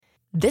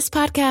This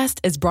podcast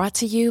is brought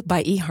to you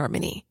by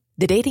eHarmony,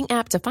 the dating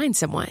app to find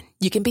someone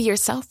you can be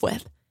yourself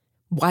with.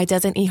 Why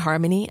doesn't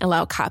eHarmony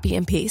allow copy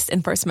and paste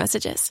in first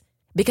messages?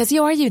 Because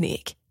you are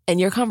unique, and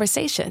your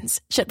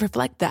conversations should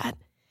reflect that.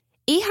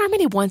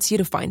 eHarmony wants you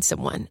to find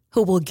someone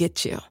who will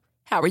get you.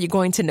 How are you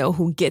going to know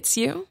who gets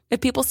you?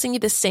 If people send you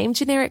the same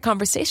generic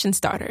conversation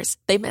starters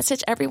they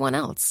message everyone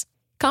else.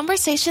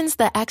 Conversations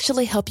that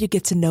actually help you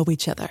get to know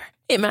each other.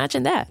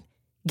 Imagine that.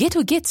 Get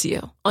who gets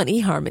you on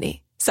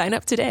eHarmony. Sign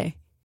up today.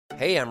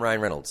 Hey, I'm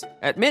Ryan Reynolds.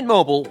 At Mint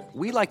Mobile,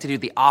 we like to do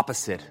the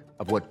opposite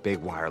of what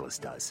Big Wireless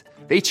does.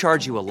 They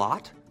charge you a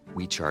lot,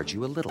 we charge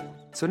you a little.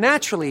 So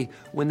naturally,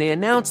 when they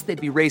announced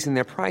they'd be raising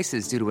their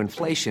prices due to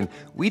inflation,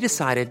 we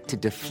decided to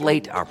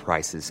deflate our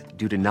prices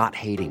due to not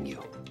hating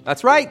you.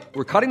 That's right.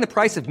 We're cutting the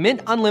price of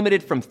Mint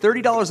Unlimited from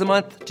 $30 a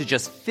month to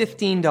just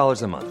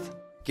 $15 a month.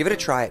 Give it a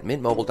try at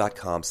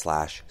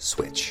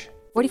mintmobile.com/switch.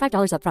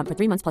 $45 up front for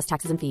 3 months plus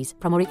taxes and fees.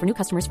 Promo rate for new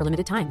customers for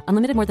limited time.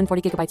 Unlimited more than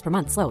 40 gigabytes per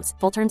month. Slows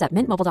full terms at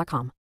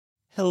mintmobile.com.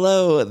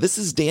 Hello, this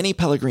is Danny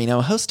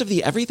Pellegrino, host of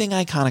the Everything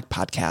Iconic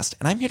podcast,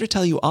 and I'm here to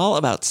tell you all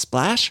about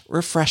Splash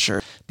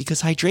Refresher,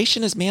 because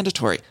hydration is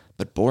mandatory,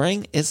 but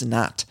boring is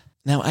not.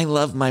 Now, I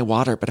love my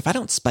water, but if I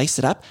don't spice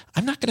it up,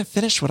 I'm not going to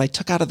finish what I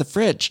took out of the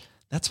fridge.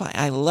 That's why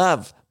I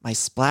love my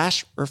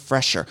Splash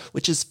Refresher,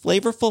 which is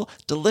flavorful,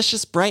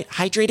 delicious, bright,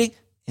 hydrating,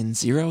 and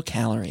 0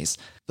 calories.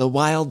 The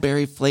wild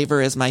berry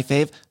flavor is my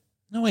fave.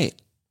 No, wait,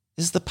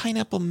 is the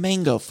pineapple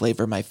mango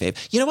flavor my fave?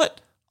 You know what?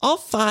 All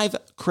 5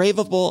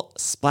 craveable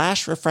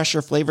Splash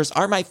Refresher flavors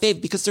are my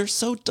fave because they're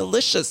so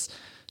delicious.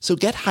 So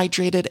get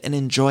hydrated and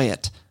enjoy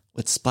it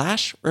with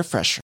Splash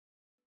Refresher.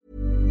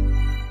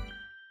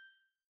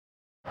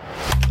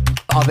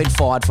 I've been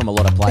fired from a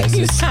lot of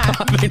places.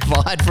 I've been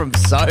fired from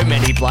so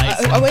many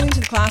places. I went into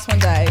the class one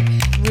day,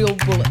 real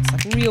bullets,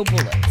 like real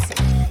bullets.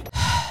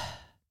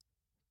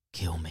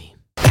 Kill me.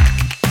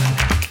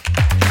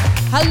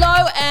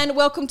 Hello and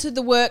welcome to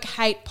the Work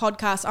Hate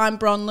podcast. I'm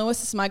Bron Lewis.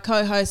 This is my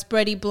co-host,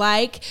 Brady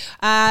Blake.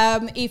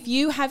 If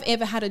you have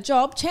ever had a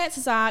job,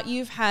 chances are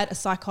you've had a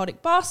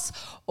psychotic boss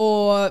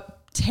or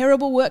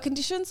terrible work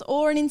conditions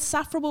or an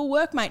insufferable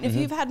workmate. And if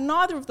you've had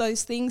neither of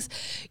those things,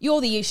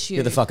 you're the issue.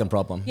 You're the fucking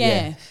problem.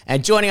 Yeah.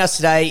 And joining us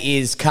today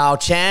is Karl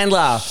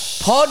Chandler,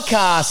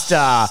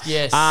 podcaster.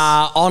 Yes.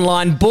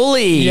 Online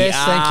bully. Yes,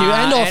 thank you.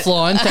 And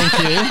offline, thank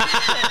you.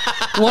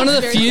 One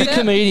of the few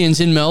comedians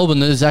in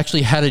Melbourne that has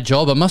actually had a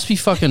job. It must be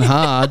fucking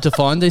hard to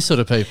find these sort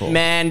of people.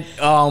 Man,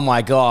 oh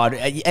my God.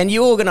 And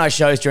you organise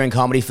shows during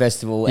Comedy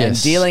Festival, and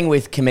dealing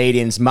with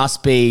comedians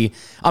must be...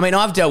 I mean,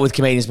 I've dealt with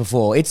comedians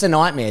before. It's a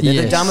nightmare.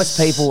 They're the dumbest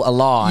people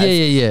alive.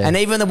 Yeah. And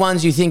even the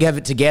ones you think have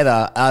it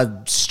together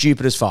are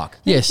stupid as fuck.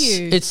 Yes. Thank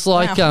you. It's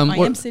like... Wow, I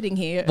am sitting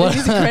here. It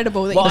is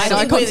incredible that you made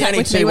eye contact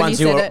with me when you said it. We're the only 2 ones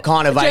who are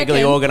kind of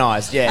vaguely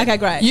organised. Yeah. Okay,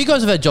 great. You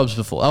guys have had jobs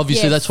before.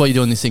 Obviously, that's why you're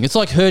doing this thing. It's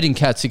like herding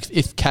cats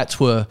if cats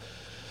were...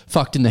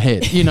 fucked in the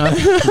head, you know.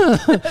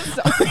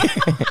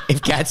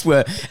 If cats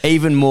were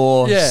even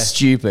more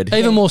stupid,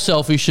 even more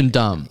selfish and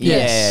dumb.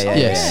 Yes.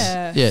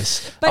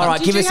 But all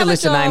right, give us a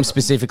list of names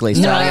specifically.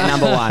 Starting at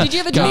number 1. Did you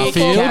have a job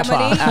before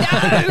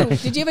comedy? No.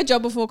 Did you have a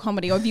job before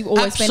comedy, or have you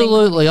always been?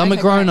 Absolutely, I'm a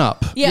grown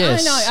up. Yeah,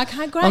 yes. I know.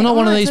 Okay, great. I'm not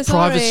one of these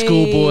private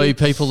schoolboy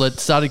people that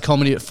started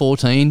comedy at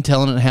 14,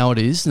 telling it how it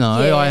is.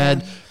 No, I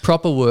had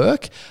proper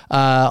work.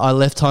 I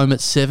left home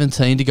at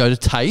 17 to go to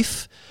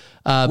TAFE.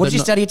 What did you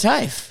study at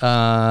TAFE?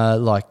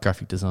 Like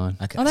graphic design.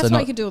 Okay. Oh, that's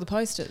why you could do all the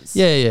posters.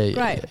 Yeah.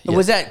 Great. Yeah.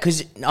 Was that,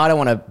 because I don't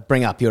want to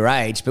bring up your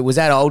age, but was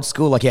that old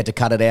school? Like you had to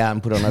cut it out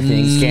and put it on a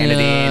thing, scan it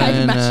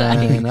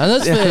in? No,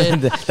 that's fair.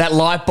 That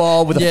light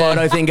bulb with the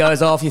photo thing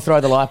goes off, you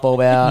throw the light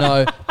bulb out.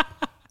 No.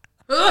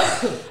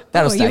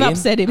 That'll stay you've in.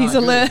 upset him. He's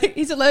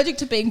allergic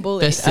to being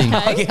bullied. Best thing,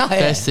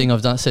 best thing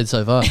I've said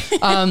so far.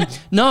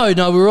 No,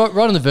 we're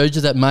right on the verge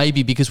of that,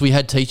 maybe, because we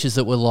had teachers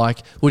that were like,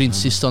 would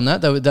insist on that.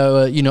 They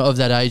were, you know, of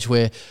that age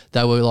where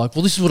they were like,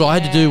 well, this is what I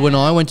had to do when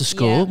I went to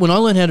school. Yeah. When I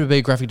learned how to be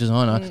a graphic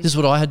designer, this is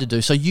what I had to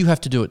do. So you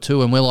have to do it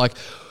too. And we're like,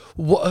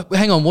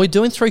 hang on, we're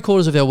doing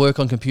 3/4 of our work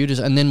on computers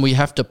and then we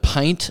have to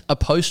paint a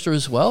poster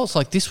as well. It's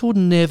like, this will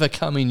never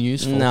come in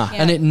useful. No.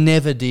 Yeah. And it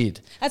never did.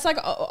 It's like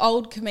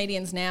old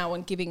comedians now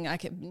and giving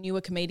like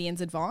newer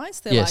comedians advice.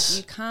 They're like,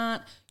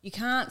 you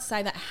can't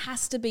say that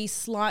has to be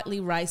slightly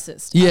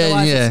racist.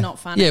 Otherwise it's not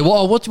funny. Yeah,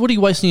 well, what are you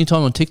wasting your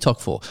time on TikTok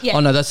for? Yeah. Oh,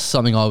 no, that's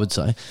something I would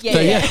say.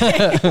 Yeah.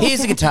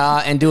 Here's a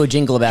guitar and do a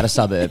jingle about a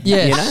suburb.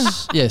 Yes, you know?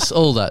 Yes,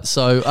 all that.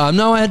 So,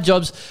 no, I had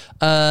jobs.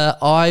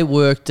 I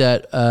worked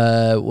at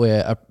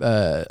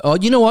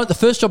you know what? The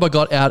first job I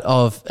got out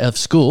of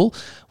school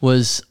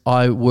was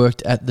I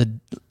worked at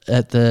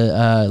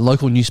the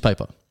local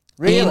newspaper.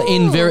 Really?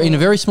 In a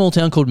very small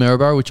town called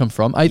Maryborough, which I'm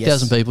from,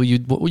 8,000 people.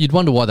 You'd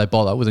wonder why they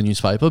bother with a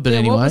newspaper, but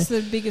anyway. What was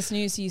the biggest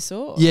news you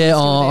saw? Yeah,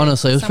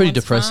 honestly, it was pretty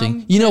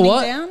depressing. You know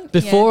what?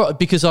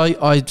 Because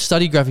I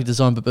studied graphic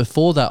design, but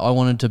before that I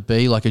wanted to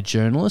be like a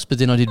journalist, but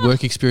then I did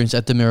work experience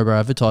at the Maryborough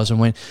Advertiser and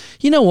went,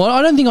 you know what?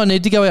 I don't think I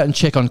need to go out and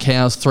check on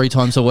cows 3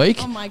 times a week.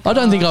 Oh my I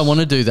don't think I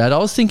want to do that. I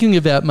was thinking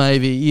about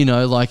maybe, you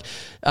know, like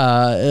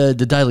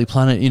the Daily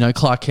Planet, you know,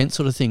 Clark Kent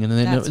sort of thing, and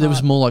then there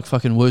was more like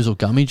fucking Wurzel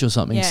Gummidge or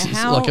something.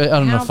 Yeah, Like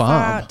out on a farm.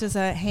 How far does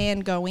a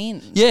hand go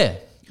in? Yeah.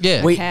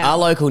 Yeah, our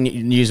local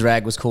news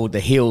rag was called the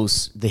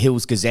Hills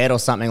Gazette or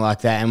something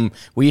like that, and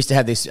we used to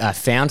have this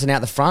fountain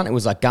out the front. It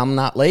was like gum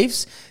nut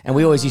leaves, and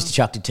we always used to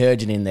chuck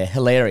detergent in there.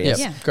 Hilarious.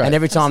 Yep. Yeah, great. And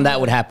every time that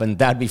would happen,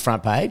 that'd be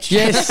front page.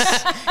 Yes,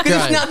 because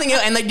there's nothing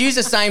else, and they'd use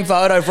the same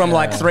photo from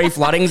like 3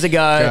 floodings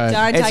ago.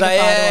 Don't take a photo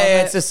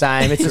of it's the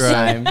same. It's the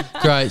same.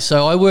 Great.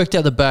 So I worked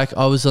out the back.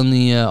 I was on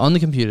the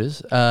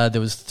computers.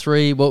 There was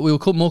 3. What we were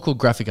called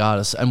graphic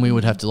artists, and we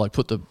would have to like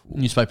put the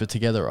newspaper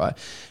together. Right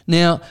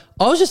now,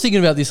 I was just thinking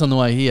about this on the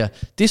way here.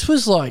 This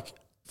was like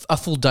a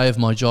full day of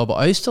my job.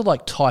 I used to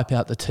like type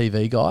out the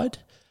TV guide.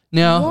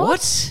 Now,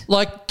 what?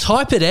 Like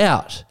type it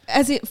out.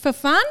 As it for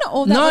fun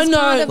or that was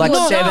part of like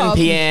your 7 job?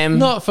 p.m.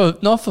 Not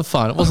for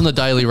fun. It wasn't the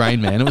Daily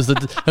Rain Man. It was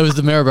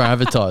the Maryborough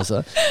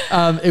Advertiser.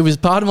 It was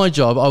part of my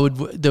job.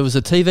 There was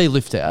a TV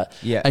lift out,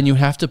 and you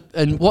have to.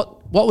 And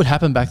what would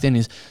happen back then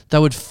is they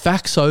would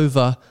fax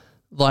over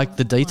like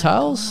the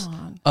details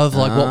of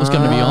like what was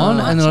going to be on,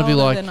 and then I'd be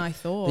like, than I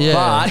thought. Yeah,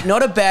 but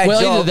not a bad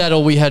job. Either that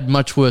or we had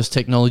much worse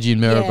technology in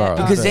Maryborough.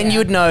 Because then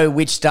you'd know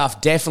which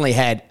stuff definitely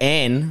had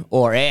N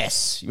or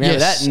S. Remember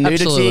Yes, that?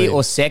 Nudity absolutely.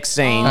 or sex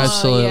scenes.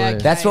 Absolutely. yeah, okay.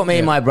 That's what me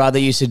and my brother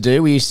used to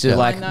do. We used to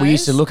we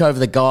used to look over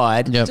the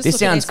guide. Yep. Just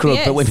This look at sounds crook,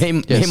 but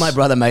SBS. me and my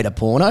brother made a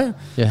porno.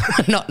 Yeah.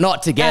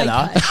 not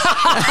together.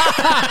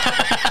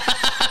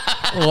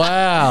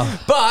 Wow.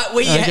 But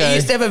we Okay.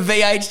 used to have a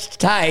VH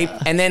tape,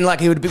 and then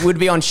like he would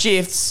be on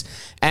shifts.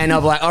 And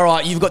I'd be like, all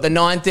right, you've got the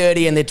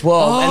 9:30 and the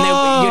 12. And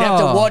then you'd have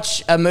to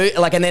watch a movie,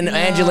 like, and then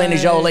Angelina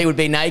Jolie would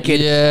be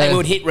naked, and we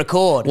would hit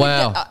record.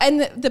 Wow.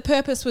 And the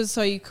purpose was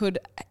so you could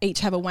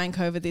each have a wank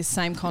over this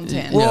same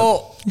content.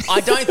 Well,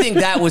 I don't think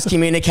that was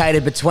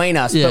communicated between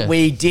us, but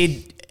we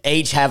did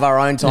each have our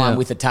own time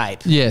with the tape.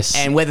 Yes.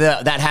 And whether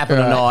that happened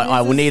or not,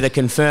 I will neither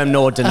confirm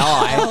nor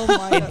deny. Oh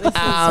my God, this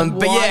is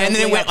But yeah, and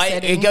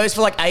then it goes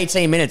for like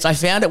 18 minutes. I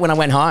found it when I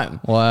went home.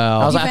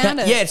 Wow. I was You like, found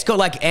it? yeah, it's got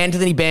like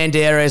Anthony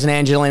Banderas and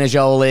Angelina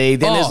Jolie.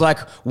 Then there's like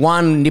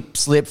one nip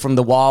slip from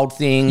the Wild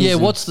Things. Yeah,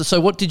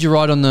 what did you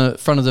write on the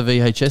front of the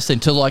VHS then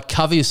to like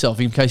cover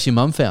yourself in case your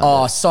mum found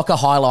it? Soccer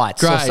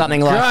highlights or Great,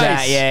 something like great.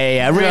 that.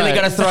 Yeah. Really Great.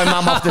 got to throw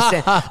mum off the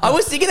scent. I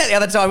was thinking that the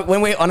other time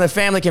when we're on a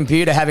family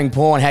computer having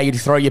porn, how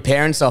you'd throw your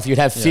parents off. You'd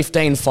have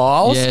 15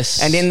 files. Yes.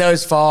 And in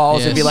those files,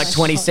 Yes. it'd be like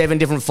 27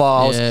 different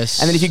files. Yes.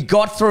 And then if you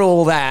got through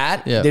all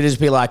that, Yeah. there'd just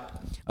be like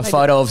a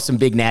photo of some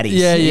big natties.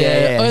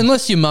 Yeah.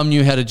 Unless your mum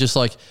knew how to just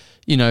like,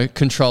 you know,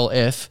 Control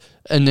F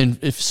and then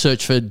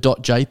search for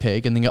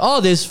 .jpeg and then go,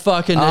 there's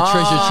fucking a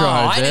treasure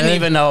trove. I didn't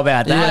even know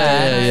about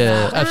that.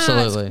 Yeah,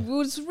 absolutely. It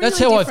was really That's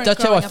how I different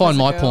find growing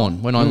my up as a girl.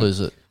 porn when I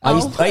lose it. I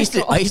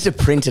used to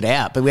print it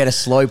out, but we had a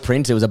slow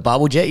printer. It was a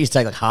bubble jet. It used to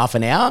take like half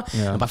an hour.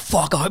 I'm like,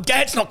 fuck, I hope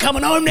Dad's not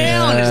coming home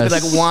now. And it'd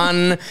just be like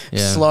one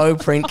slow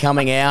print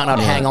coming out, and I'd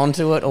hang on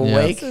to it all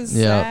week. This is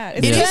Yeah. sad.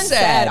 It is turned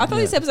sad. I thought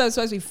this episode was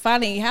supposed to be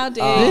funny. How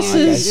dare you?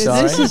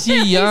 This is you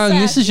young.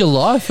 sad. This is your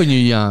life when you're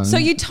young. So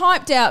you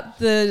typed out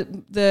the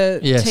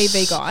Yes.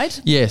 TV guide.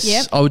 Yes,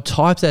 Yep. I would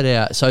type that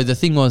out. So the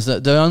thing was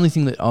that the only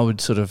thing that I would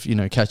sort of, you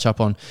know, catch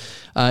up on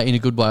in a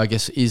good way, I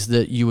guess, is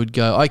that you would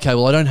go, okay,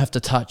 well, I don't have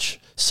to touch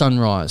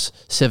sunrise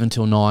 7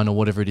 till 9 or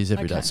whatever it is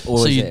every day. It's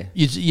always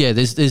there.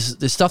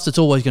 There's stuff that's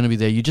always going to be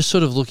there. You're just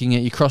sort of looking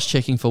at, you're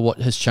cross-checking for what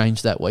has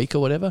changed that week or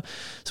whatever.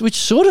 So which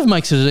sort of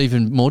makes it an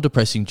even more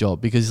depressing job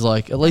because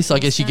like at least I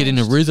guess you get in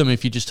a rhythm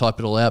if you just type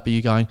it all out, but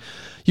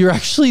you're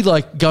actually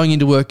like going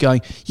into work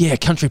going, yeah,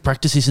 country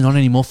practice isn't on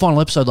anymore.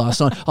 Final episode last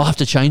night. I'll have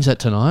to change that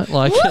tonight.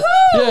 Like,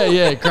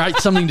 yeah, great,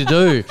 something to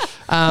do.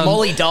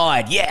 Molly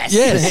died. Yes.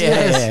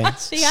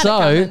 Yes. She had it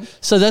coming.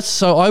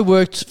 So I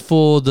worked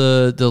for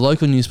the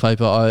local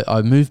newspaper.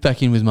 I moved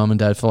back in with mum and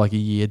dad for like a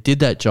year, did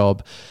that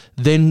job,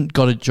 then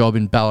got a job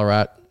in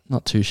Ballarat.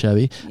 Not too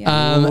shabby.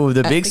 Ooh,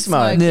 the big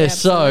smoke. Yeah,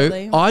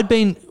 absolutely.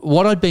 so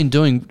what I'd been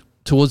doing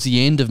towards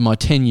the end of my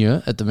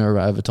tenure at the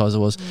Maryborough Advertiser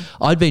was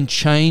I'd been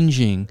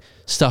changing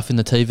stuff in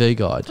the TV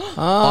guide.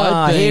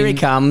 Here he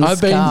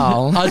comes,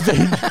 Karl.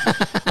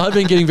 I'd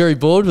been getting very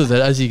bored with it,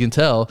 as you can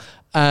tell,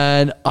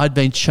 and I'd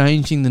been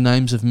changing the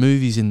names of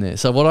movies in there.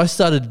 So what I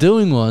started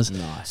doing was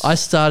I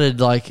started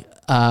like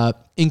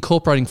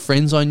incorporating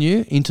friends I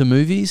knew into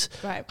movies,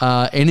 Right.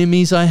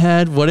 enemies I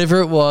had,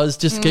 whatever it was,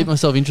 just to keep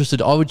myself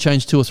interested. I would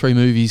change 2 or 3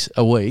 movies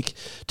a week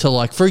to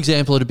like, for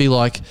example, it'd be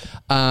like,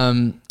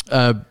 like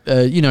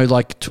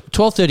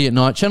 12:30 at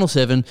night, Channel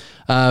 7,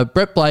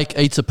 Brett Blake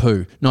eats a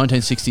poo,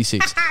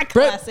 1966.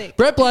 Classic.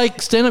 Brett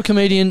Blake, stand-up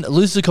comedian,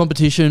 loses a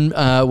competition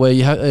where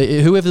you have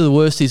whoever the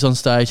worst is on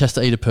stage has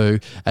to eat a poo,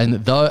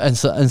 and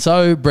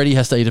so Bretty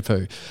has to eat a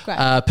poo.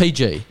 Great.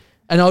 PG.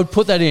 And I would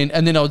put that in,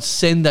 and then I would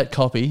send that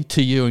copy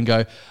to you and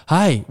go,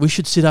 hey, we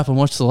should sit up and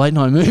watch the late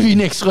night movie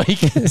next week.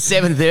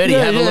 7:30.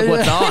 Have a look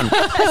what's on.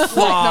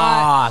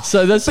 Fuck.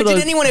 So that's But what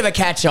did anyone ever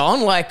catch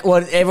on? Like,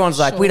 what everyone's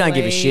like, we don't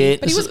give a shit.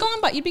 But he was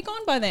gone, but you'd be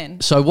gone by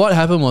then. So what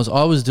happened was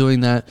I was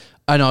doing that.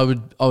 And I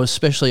would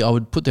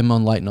put them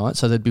on late night,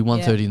 so they'd be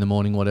 1:30 in the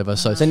morning, whatever.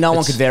 So no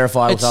one could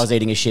verify if I was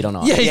eating a shit or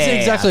not. Yeah,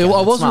 exactly. Okay.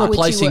 I wasn't Smart.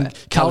 replacing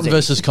Carlton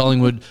versus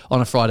Collingwood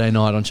on a Friday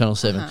night on Channel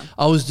 7.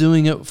 I was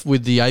doing it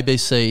with the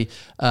ABC,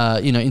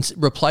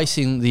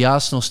 replacing the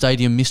Arsenal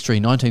Stadium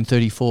Mystery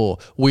 1934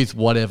 with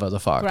whatever the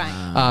fuck.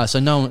 Right. So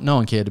no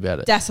one cared about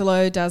it.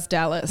 Dassilo does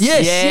Dallas.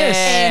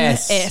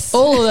 Yes. NS.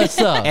 All of that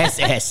stuff.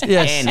 SS.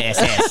 Yes.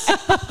 NSS.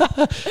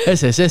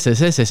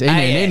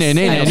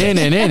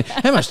 SSSSSNNNNNNNN.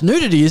 How much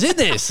nudity is in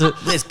this?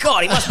 There's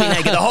God, he must be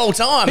naked the whole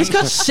time. He's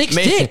got 6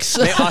 dicks.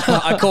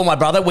 I call my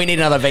brother. We need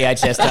another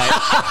VHS tape.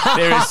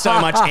 There is so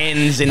much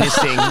ends in this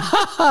thing.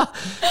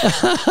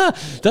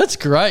 That's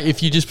great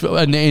if you just put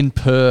an N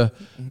per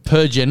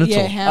genital.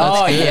 Yeah,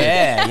 how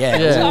Yeah.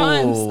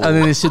 And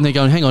then they're sitting there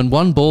going, hang on,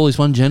 one ball is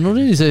one genital?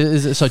 Is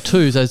it so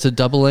two, so it's a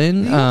double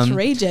N?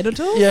 3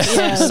 genitals?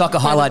 Yeah. Soccer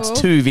Highlights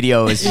 2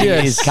 video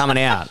is coming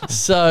out.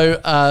 So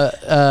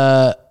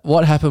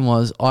what happened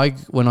was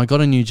when I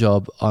got a new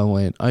job, I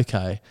went,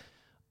 okay,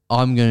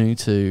 I'm going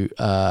to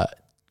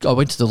I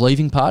went to the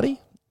leaving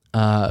party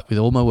with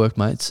all my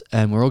workmates,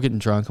 and we're all getting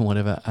drunk and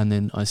whatever, and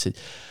then I said,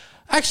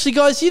 actually,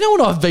 guys, you know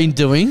what I've been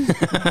doing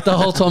the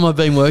whole time I've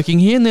been working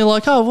here? And they're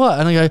like, oh, what?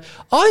 And I go,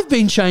 I've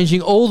been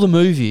changing all the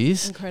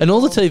movies and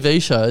all the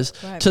TV shows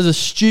to the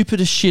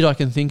stupidest shit I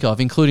can think of,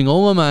 including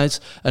all my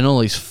mates and all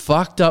these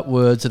fucked up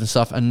words and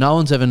stuff, and no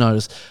one's ever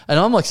noticed. And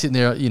I'm like sitting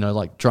there,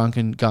 like drunk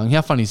and going,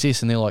 how funny is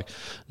this? And they're like,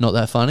 not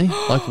that funny.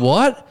 Like,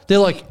 what? They're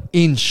like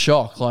in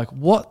shock. Like,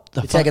 what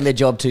the fuck? Taking their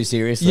job too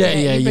seriously.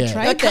 Yeah.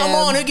 Like, come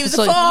on, who gives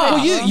a fuck?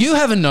 Well, you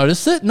haven't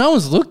noticed it. No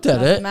one's looked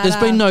at it. Matter.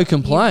 There's been no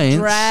complaints.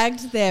 You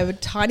dragged their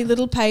tiny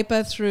little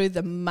paper through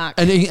the muck.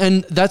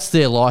 And that's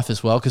their life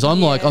as well, because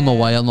I'm like, on the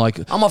way, I'm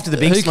off to the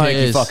big smoke,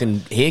 you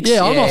fucking hicks.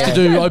 Yeah, I'm off to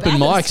do open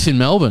mics in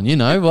Melbourne,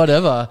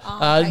 whatever.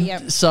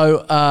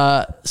 So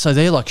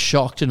they're like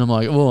shocked, and I'm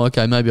like, oh,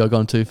 okay, maybe I've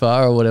gone too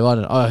far or whatever. I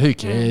don't know. Who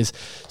cares?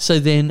 So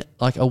then,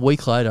 like a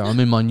week later, I'm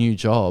in my new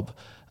job,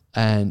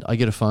 and I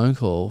get a phone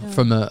call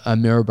from a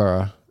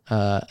Maryborough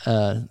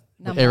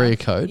area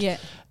code. Yeah.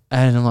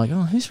 And I'm like,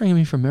 oh, who's ringing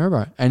me from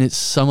Maryborough? And it's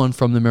someone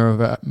from the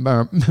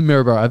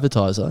Maryborough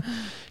Advertiser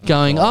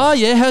going, oh,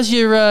 yeah, how's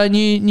your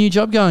new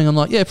job going? I'm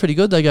like, yeah, pretty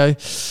good. They go,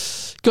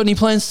 got any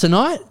plans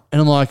tonight?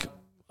 And I'm like,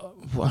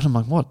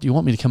 what? Do you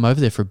want me to come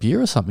over there for a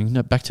beer or something?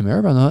 No, back to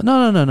Maryborough? And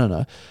they're like,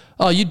 no.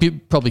 Oh, you'd be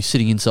probably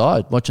sitting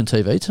inside watching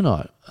TV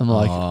tonight. I'm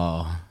like,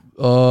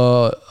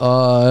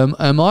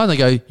 am I? And they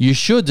go, you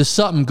should. There's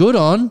something good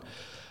on.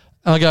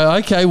 And I go,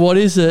 okay, what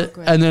is it?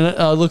 And then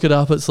I look it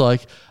up. It's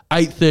like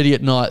 8:30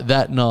 at night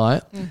that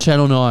night,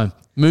 Channel 9,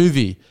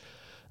 movie,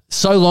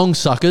 So Long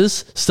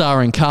Suckers,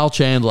 starring Karl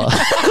Chandler.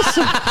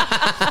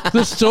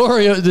 The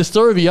story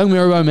of a young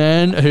Maryborough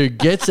man who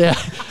gets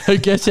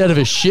out of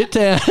a shit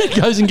town,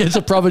 goes and gets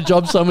a proper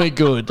job somewhere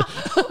good.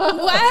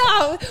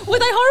 Wow. Were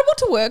they horrible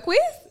to work with?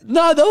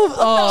 No, they were.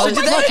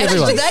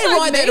 Did they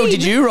write that, or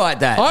did you write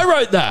that? I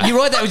wrote that. You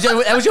wrote that.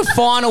 That was your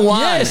final one.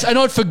 Yes, and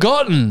I'd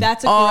forgotten.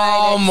 That's a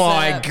great excerpt.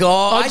 My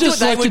God! I thought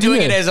they were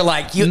doing it as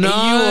a you will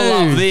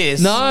love this.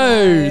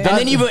 No,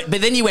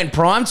 but then you went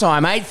prime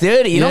time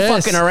 8:30. You're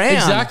not fucking around.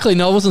 Exactly.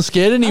 No, I wasn't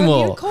scared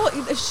anymore. You caught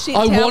a shit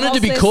I wanted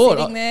to be caught.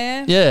 Sitting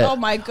there. Yeah. Oh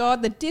my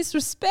God, the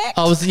disrespect.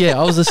 I was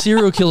a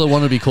serial killer.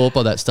 Wanted to be caught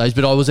by that stage,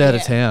 but I was out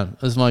of town.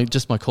 It was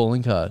just my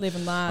calling card.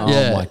 Living large.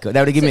 Oh my God! They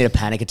would have given me a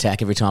panic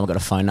attack every time I got a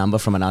phone number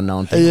from an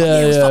unknown person.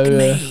 It was fucking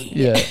me.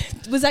 Yeah.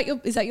 Is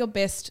that your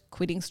best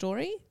quitting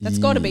story? That's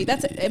got to be.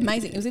 That's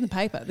amazing. It was in the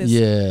paper.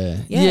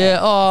 Yeah.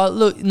 Oh,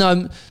 look,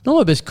 no, not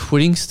my best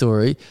quitting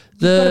story.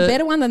 You've got a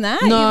better one than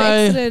that? No. You've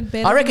exited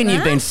better I reckon than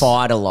you've that? been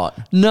fired a lot.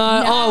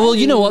 No. Oh, well,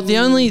 you know what? The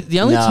only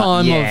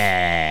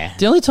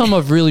time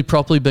I've really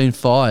properly been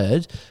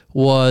fired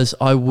was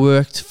I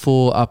worked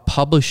for a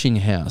publishing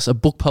house, a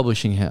book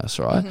publishing house,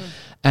 right? Mm-hmm.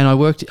 And I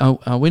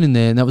went in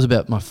there, and that was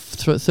about my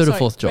third or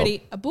fourth job.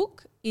 Freddie, a book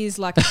is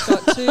like it's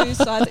got 2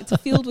 sides. It's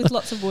filled with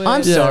lots of words.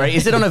 I'm sorry.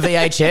 Is it on a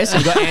VHS?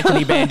 And you got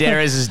Anthony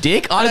Banderas'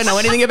 dick? I don't know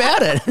anything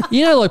about it.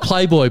 Like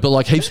Playboy, but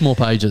like heaps more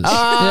pages.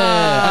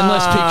 Yeah, and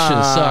less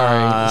pictures.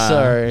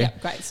 Sorry. Yeah,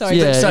 great. Sorry.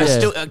 Yeah,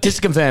 still, just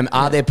to confirm,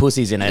 are there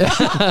pussies in it?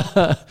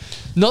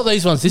 Not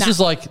these ones. This is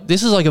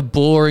like a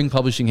boring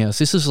publishing house.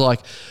 This is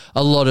like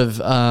a lot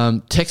of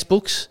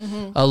textbooks,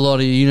 a lot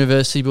of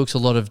university books, a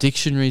lot of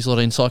dictionaries, a lot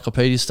of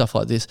encyclopedias, stuff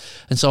like this.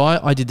 And so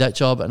I did that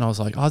job, and I was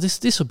like, oh,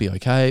 this will be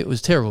okay. It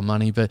was terrible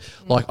money, but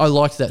like I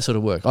liked that sort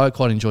of work. I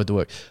quite enjoyed the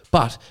work.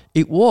 But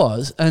it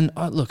was, and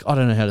I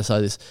don't know how to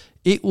say this.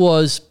 It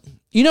was,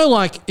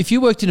 like if you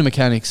worked in a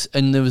mechanics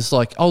and there was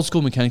like old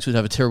school mechanics would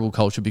have a terrible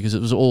culture because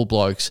it was all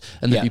blokes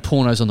and there'd be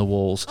pornos on the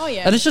walls. Oh,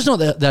 yeah. And it's just not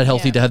that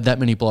healthy to have that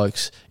many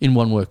blokes in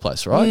one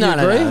workplace, right? No.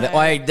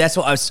 That's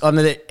what I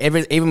mean,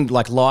 even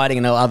like lighting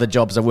and other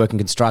jobs I work in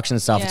construction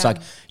and stuff. Yeah. It's like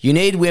you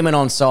need women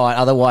on site,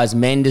 otherwise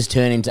men just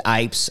turn into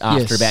apes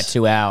after about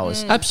 2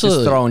 hours.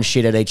 Absolutely. Just throwing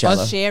shit at each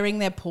other. Sharing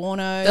their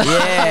porno.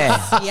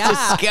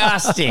 Yeah.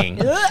 Disgusting.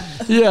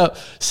 Yeah.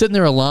 Setting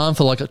their alarm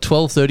for like at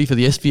 12:30 for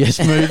the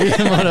SBS movie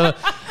and whatever.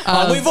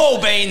 We've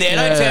all been there.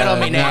 Don't turn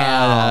on me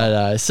now.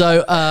 No.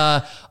 So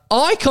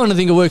I kind of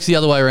think it works the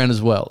other way around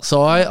as well.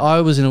 So I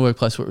was in a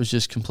workplace where it was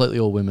just completely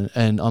all women,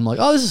 and I'm like,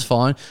 oh, this is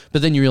fine.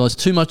 But then you realise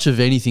too much of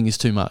anything is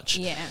too much.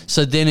 Yeah.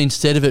 So then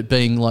instead of it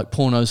being like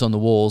pornos on the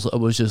walls, it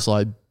was just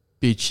like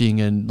bitching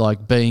and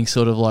like being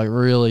sort of like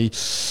really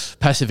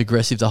passive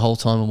aggressive the whole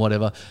time and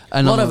whatever.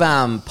 And a lot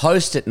of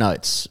post-it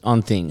notes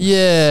on things.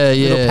 Yeah,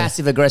 yeah. Little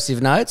passive aggressive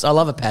notes. I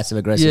love a passive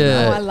aggressive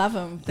Yeah. note. Oh, I love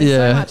them.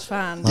 They're so much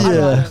fun. I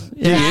love them.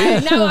 Do you?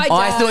 No, I don't.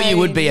 I thought you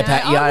would be a no,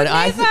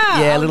 I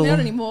would never. Not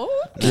anymore.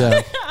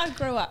 Yeah. I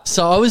grew up.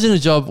 So I was in a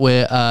job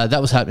where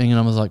that was happening, and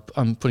I was like,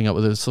 I'm putting up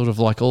with it, sort of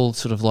like all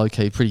sort of low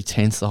key, pretty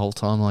tense the whole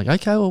time. Like,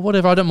 okay, well,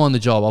 whatever. I don't mind the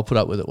job. I'll put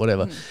up with it,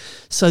 whatever.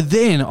 So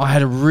then I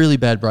had a really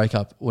bad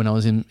breakup when I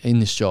was in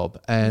this job,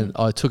 and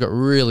I took it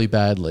really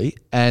badly.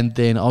 And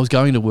then I was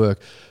going to work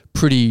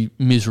pretty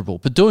miserable,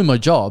 but doing my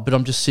job. But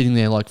I'm just sitting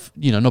there like,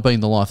 not being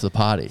the life of the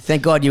party.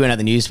 Thank God you went out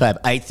the newspaper,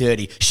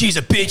 8:30. She's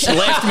a bitch,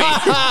 left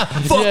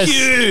me. Fuck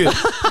you.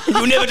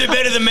 You'll never do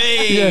better than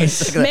me.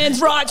 Yes.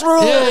 Men's rights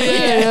rule.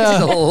 Yeah.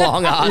 It's a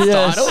long ass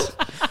title.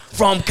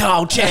 From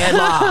Karl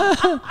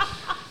Chandler.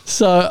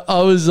 So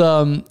I was,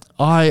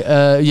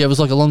 it was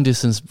like a long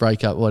distance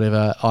breakup,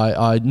 whatever.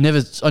 I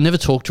never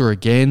talked to her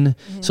again,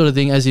 sort of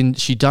thing. As in,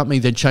 she dumped me,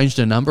 then changed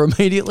her number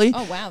immediately.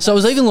 Oh wow! So it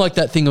was even like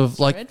that thing of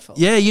like, dreadful.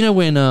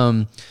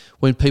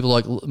 when people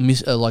like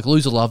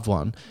lose a loved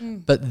one,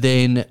 but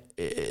then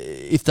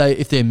if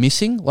they're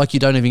missing, like you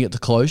don't even get the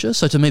closure.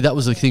 So to me, that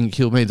was the thing that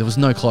killed me. There was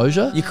no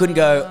closure. You couldn't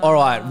go, all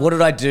right, what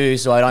did I do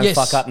so I don't Yes.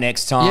 fuck up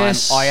next time?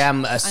 Yes. I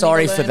am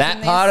sorry learn for that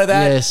from part this. of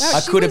that. Yes. Wow, I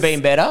she could have was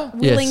been better.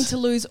 Willing Yes. to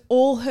lose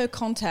all her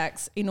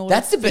contacts in order.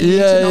 That's the to best. get you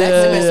to Yeah, know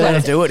That's the best her. way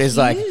to do it. Is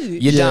like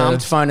Cute. you're Yeah.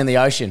 dumped, phone in the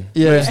ocean.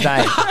 Yeah. Move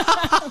state.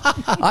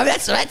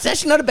 That's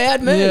actually not a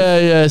bad move.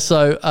 Yeah.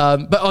 So,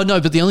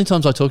 but the only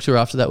times I talked to her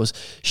after that was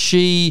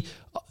she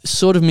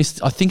sort of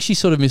missed. I think she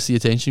sort of missed the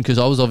attention because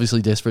I was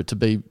obviously desperate to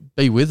be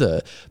with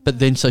her. But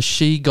then, so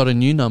she got a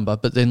new number,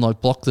 but then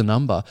like blocked the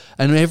number.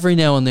 And every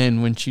now and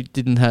then, when she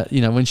didn't have,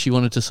 when she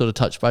wanted to sort of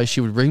touch base,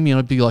 she would ring me, and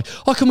I'd be like,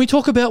 "Oh, can we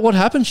talk about what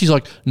happened?" She's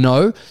like,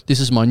 "No, this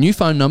is my new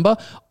phone number.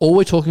 All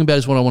we're talking about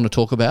is what I want to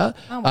talk about."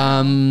 Oh,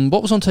 wow.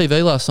 What was on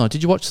TV last night?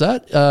 Did you watch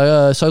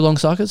that? So Long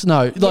Suckers?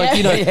 No,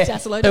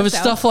 Just a load it of was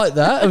stuff. stuff like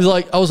that. It was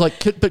like I was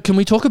like, but can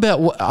we talk about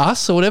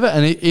us or whatever?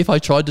 And if I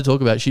tried to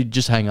talk about it, she'd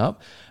just hang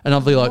up, and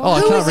I'd be like, I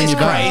Who can't is ring this you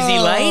back. crazy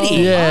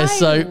lady? Yeah, I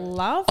so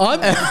love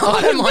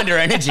I don't mind her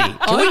energy.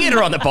 Can we get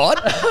her on the pod?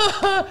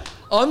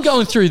 I'm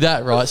going through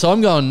that, right? So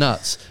I'm going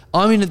nuts.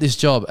 I'm in at this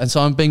job, and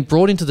so I'm being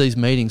brought into these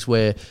meetings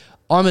where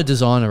I'm a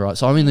designer, right?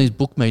 So I'm in these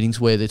book meetings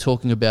where they're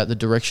talking about the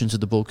directions of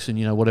the books and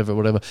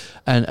whatever,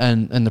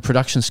 and the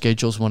production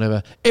schedules and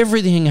whatever.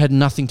 Everything had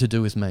nothing to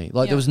do with me.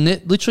 Like there was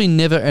literally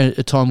never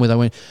a time where they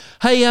went,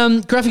 "Hey,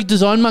 graphic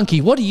design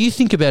monkey, what do you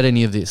think about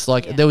any of this?"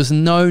 Like there was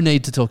no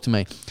need to talk to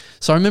me.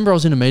 So I remember I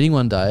was in a meeting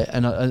one day,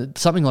 and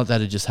something like that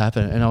had just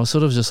happened, and I was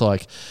sort of just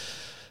like,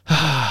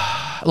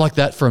 like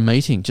that for a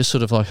meeting, just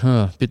sort of like,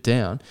 a bit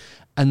down.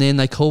 And then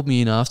they called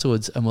me in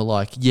afterwards and were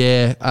like,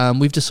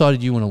 we've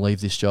decided you want to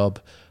leave this job.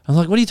 I'm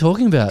like, what are you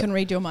talking about? I can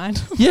read your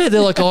mind. Yeah,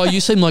 they're like, oh,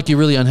 you seem like you're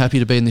really unhappy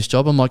to be in this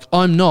job. I'm like,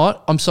 I'm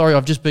not. I'm sorry.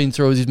 I've just been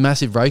through this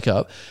massive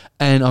breakup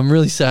and I'm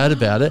really sad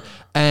about it.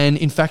 And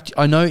in fact,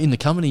 I know in the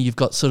company you've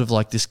got sort of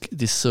like this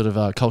sort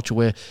of culture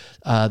where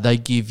they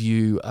give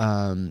you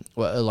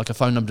like a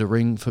phone number to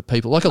ring for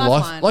people, like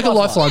Lifeline. a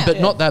lifeline, Yeah.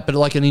 but not that, but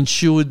like an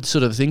insured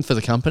sort of thing for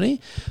the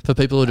company, for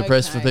people who are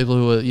depressed, for Okay. people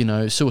who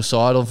are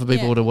suicidal, for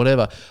people who are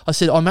whatever. I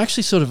said, I'm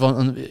actually sort of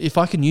on, if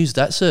I can use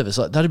that service,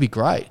 like that'd be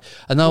great.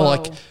 And they were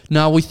like,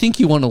 no, we think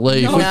you want to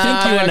leave. No. We think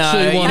you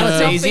actually you want know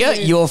to. what's easier?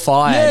 You're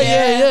fired.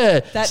 Yeah.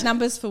 That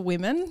number's for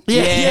women.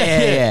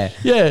 Yeah.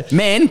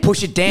 Men,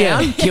 push it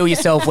down. Kill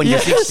yourself when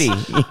you're 60.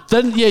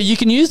 Then you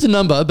can use the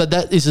number, but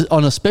that is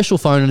on a special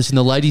phone and it's in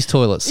the ladies'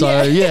 toilet.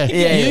 So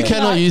you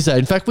cannot use that.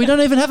 In fact, we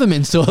don't even have a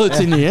men's toilet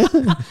in here.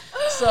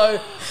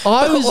 So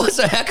I was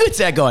Also, how good's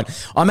that going?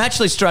 I'm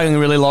actually struggling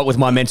really a lot with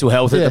my mental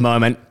health at the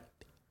moment.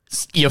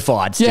 You're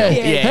fired still.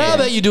 How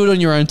about you do it on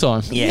your own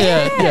time?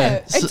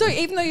 Yeah. And so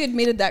even though you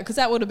admitted that, because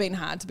that would have been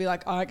hard to be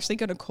like, I'm actually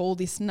going to call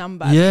this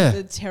number.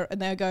 Yeah.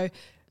 And they'll go,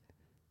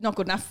 not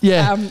good enough.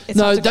 Yeah. It's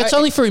No, time to that's go.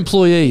 only for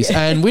employees,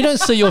 and we don't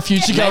see your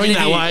future going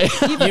that way.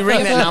 You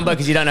ring that number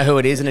because you don't know who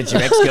it is and it's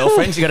your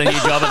ex-girlfriend. You got a new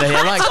job at the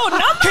hair. Like,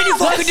 can you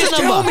fucking just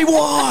tell me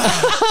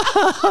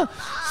why?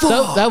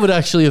 That would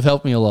actually have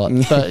helped me a lot.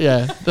 But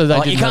yeah. They You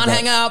didn't can't have that.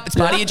 hang up. It's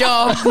part of your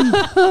job.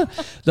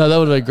 No, that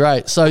would have been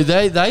great. So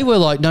they were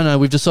like, no,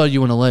 we've decided you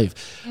want to leave.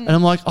 And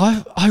I'm like,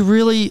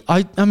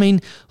 I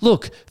mean,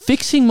 look,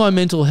 fixing my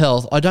mental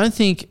health, I don't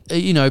think,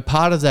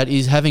 part of that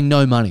is having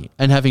no money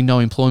and having no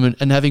employment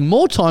and having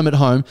more time at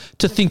home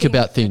to think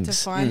about things.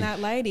 To find that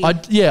lady.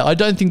 I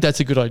don't think that's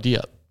a good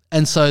idea.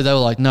 And so they were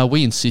like, no,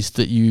 we insist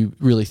that you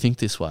really think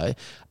this way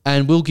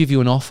and we'll give you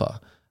an offer.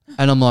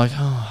 And I'm like,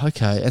 oh,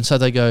 okay. And so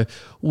they go,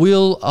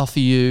 we'll offer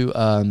you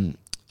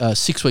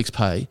 6 weeks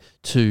pay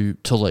to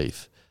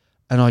leave.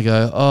 And I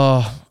go,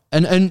 oh,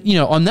 And you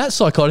know, I'm that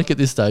psychotic at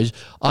this stage.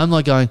 I'm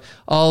like going,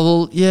 oh,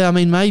 well, yeah, I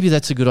mean, maybe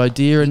that's a good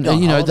idea. And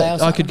you know,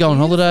 I could go on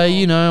holiday,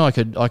 you know, I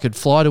could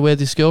fly to where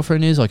this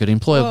girlfriend is. I could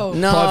employ a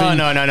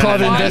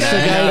private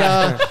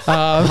investigator.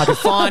 I could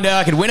find her.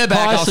 I could win her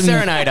back. I'll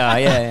serenade her.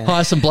 Yeah.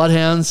 Hire some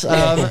bloodhounds.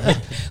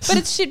 But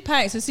it's shit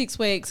pay, so 6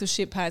 weeks of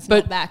shit pay is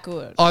not that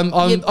good.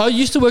 I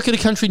used to work at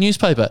a country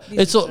newspaper.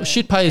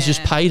 Shit pay is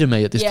just pay to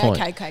me at this point.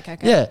 Okay.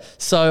 Yeah.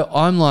 So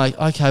I'm like,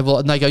 okay, well,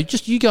 and they go,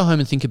 just you go home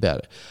and think about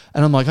it.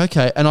 And I'm like,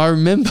 okay. And I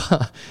remember,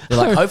 they're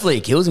like, hopefully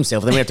he kills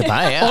himself, then we have to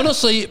pay. Yeah.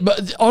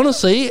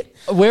 Honestly,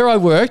 where I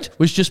worked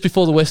was just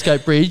before the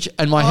Westgate Bridge,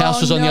 and my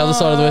house was on the other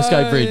side of the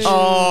Westgate Bridge.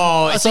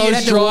 Oh, so I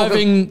was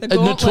driving a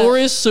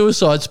notorious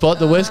suicide spot,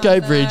 the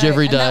Westgate Bridge,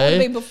 every day. And that would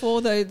have been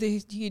before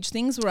the huge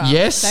things were up.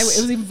 Yes, it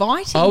was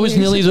inviting. I was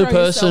nearly the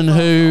person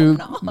who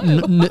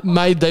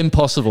made them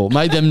possible,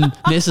 made them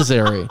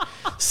necessary.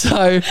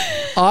 So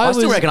I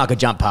still reckon I could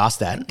jump past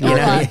that. You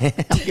know,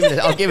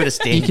 I'll give it a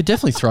sting. You could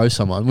definitely throw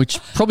someone, which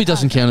probably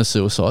doesn't count as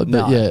suicide,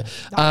 but yeah.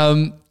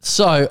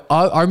 So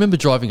I remember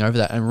driving over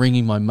that and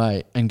ringing my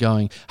mate and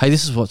going, "Hey,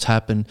 this is what's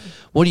happened.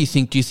 What do you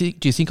think? Do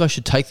you think I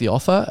should take the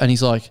offer?" And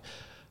he's like,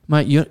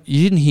 "Mate, you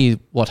didn't hear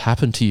what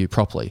happened to you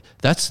properly.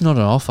 That's not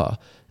an offer.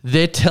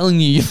 They're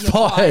telling you're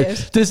fired.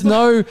 There's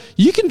no,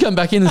 you can come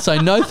back in and say,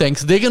 no,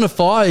 thanks. They're going to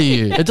fire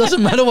you. It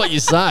doesn't matter what you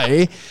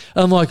say."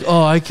 I'm like,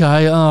 oh,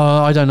 okay. Oh,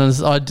 I don't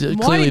understand. I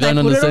clearly don't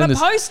understand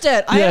this. Why did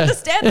they put it on a Post-it? I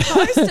understand the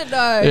Post-it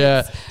notes.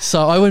 Yeah.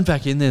 So I went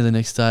back in there the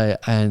next day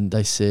and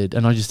they said,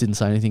 and I just didn't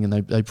say anything, and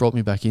they brought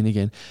me back in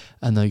again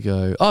and they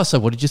go, "Oh, so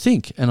what did you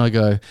think?" And I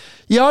go,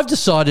 "Yeah, I've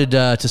decided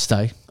to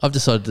stay. I've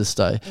decided to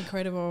stay."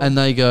 Incredible. And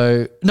they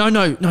go,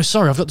 no,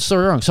 sorry, I've got the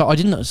story wrong. So I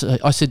didn't,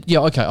 I said, yeah,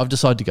 okay, I've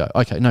decided to go.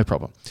 Okay, no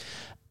problem.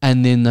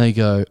 And then they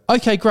go,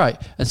 okay, great.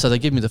 And so they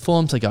give me the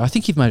forms. They go, "I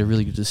think you've made a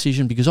really good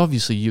decision because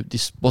obviously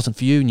this wasn't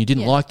for you and you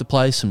didn't like the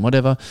place and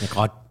whatever."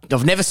 Like,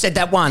 I've never said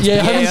that once.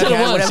 Yeah, I haven't said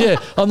it once. Yeah,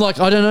 I'm like,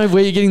 I don't know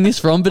where you're getting this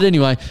from, but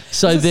anyway.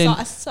 So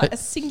a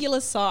singular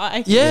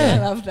sigh. Yeah,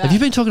 I love that. Have you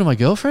been talking to my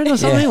girlfriend or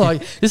something?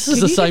 Like, this is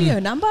Can the you same. give me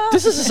your number?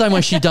 This is the same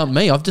way she dumped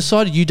me. I've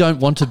decided you don't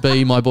want to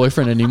be my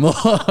boyfriend anymore.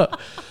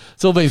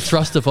 It's all been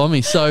thrust upon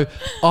me. So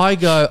I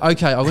go,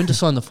 okay, I went to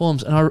sign the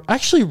forms and I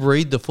actually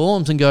read the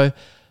forms and go,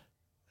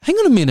 hang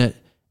on a minute.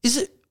 Is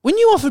it when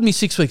you offered me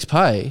 6 weeks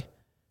pay,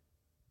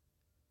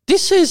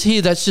 this says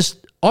here that's just,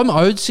 I'm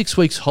owed 6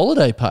 weeks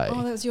holiday pay.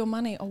 Oh, that was your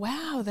money. Oh,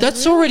 wow.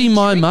 That's really already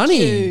my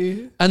money.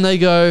 you. And they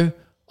go,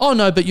 "Oh,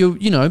 no, but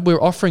you know,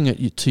 we're offering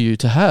it to you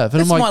to have."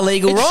 And That's I'm like, my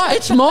legal right.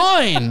 It's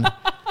mine.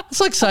 It's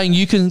like saying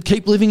you can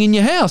keep living in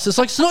your house. It's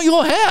like, it's not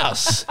your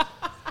house.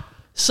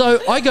 So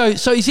I go,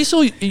 "So is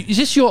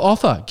this your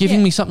offer,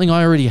 giving me something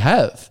I already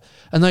have?"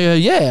 And they go,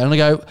 "Yeah." And I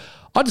go,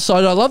 "I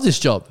decided I love this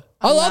job.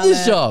 I love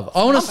this job.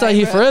 I want to stay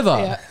here forever."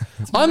 Yeah,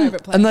 it's my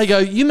favorite place. And they go,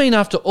 "You mean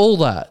after all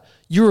that,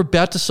 you're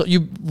about to,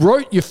 you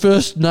wrote your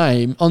first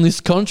name on this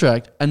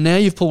contract and now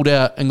you've pulled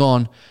out and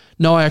gone,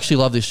 'No, I actually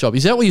love this job.'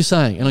 Is that what you're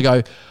saying?" And I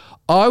go,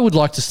 "I would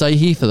like to stay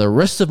here for the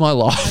rest of my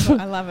life."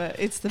 I love it.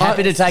 It's the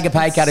Happy to take a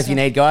pay cut if you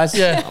need, guys.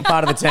 Yeah. I'm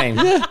part of the team.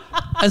 Yeah.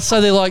 And so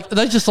they're like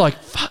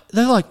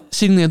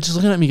sitting there just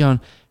looking at me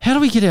going, "How do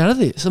we get out of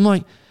this?" I'm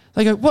like,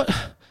 they go, "What?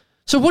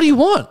 So what do you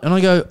want?" And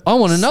I go, "I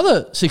want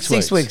another 6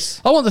 weeks. 6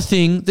 weeks. I want the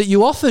thing that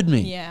you offered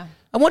me." Yeah.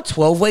 I want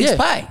 12 weeks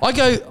pay. I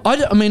go,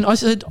 I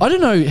said, "I don't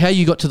know how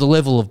you got to the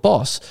level of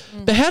boss,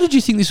 but how did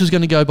you think this was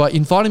going to go by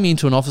inviting me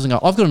into an office and go,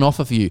 'I've got an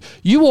offer for you.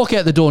 You walk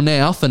out the door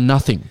now for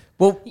nothing.'"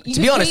 Well, to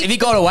be honest, if you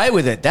got away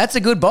with it, that's a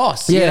good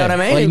boss. Yeah, you know what I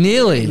mean? Like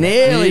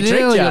nearly tricked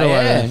you. got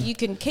away. Yeah. You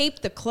can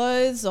keep the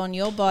clothes on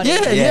your body.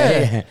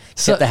 Yeah.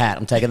 Get the hat.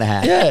 I'm taking the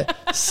hat. Yeah.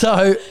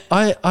 So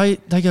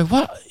they go,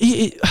 "What?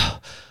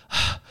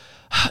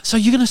 So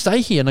you're going to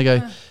stay here?" And I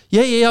go,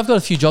 Yeah, I've got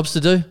a few jobs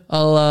to do.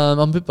 I'm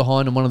a bit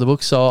behind on one of the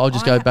books, so I'll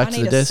just go back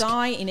to the desk.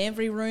 I need a sigh in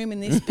every room in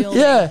this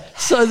building.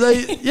 So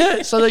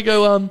they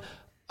go,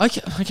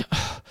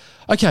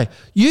 okay,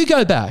 you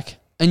go back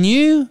and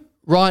you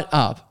write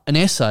up an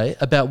essay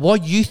about why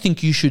you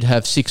think you should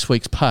have 6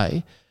 weeks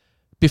pay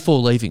before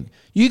leaving.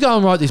 You go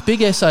and write this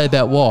big essay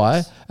about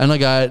why, and I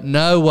go,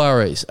 no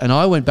worries. And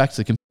I went back to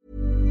the computer.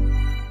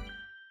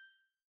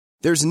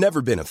 There's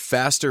never been a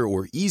faster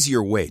or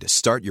easier way to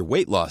start your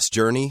weight loss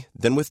journey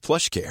than with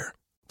PlushCare.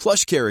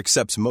 PlushCare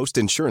accepts most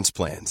insurance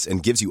plans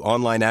and gives you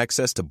online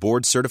access to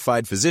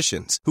board-certified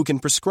physicians who can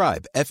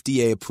prescribe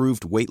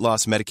FDA-approved weight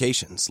loss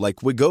medications like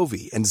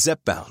Wegovy and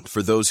Zepbound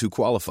for those who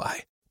qualify.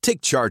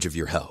 Take charge of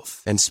your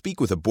health and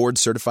speak with a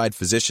board-certified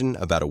physician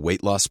about a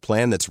weight loss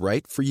plan that's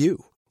right for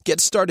you.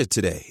 Get started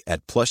today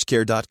at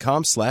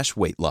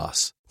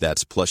plushcare.com/weightloss.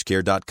 That's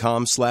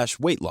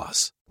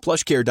plushcare.com/weightloss.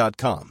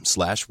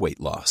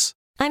 plushcare.com/weightloss.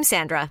 I'm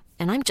Sandra,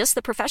 and I'm just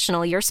the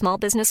professional your small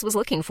business was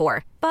looking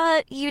for.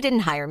 But you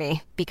didn't hire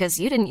me because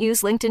you didn't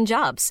use LinkedIn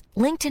Jobs.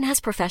 LinkedIn has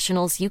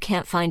professionals you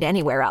can't find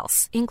anywhere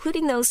else,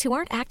 including those who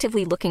aren't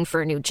actively looking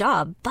for a new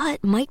job,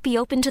 but might be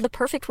open to the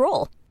perfect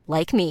role,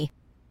 like me.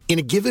 In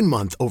a given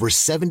month, over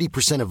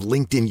 70% of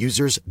LinkedIn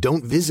users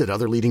don't visit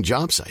other leading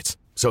job sites.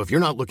 So if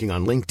you're not looking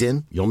on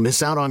LinkedIn, you'll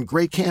miss out on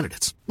great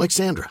candidates like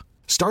Sandra.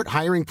 Start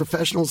hiring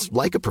professionals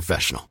like a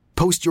professional.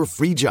 Post your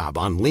free job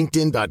on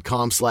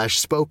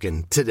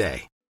linkedin.com/spoken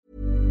today.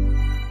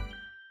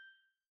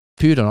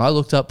 And I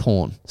looked up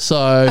porn.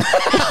 So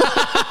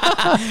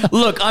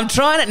look, I'm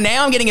trying to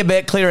now. I'm getting a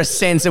bit clearer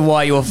sense of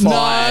why you were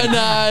fired.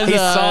 No. He's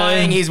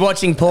sighing. He's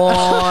watching porn.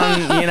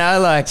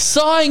 Like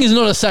sighing is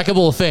not a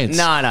sackable offence.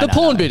 No. The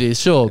porn bit is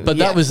sure, but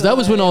that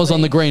was when I was on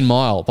the Green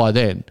Mile. By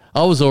then,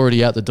 I was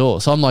already out the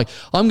door. So I'm like,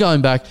 I'm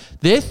going back.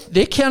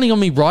 They're counting on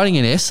me writing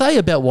an essay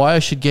about why I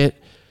should get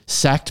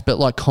sacked, but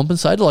like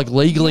compensated, like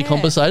legally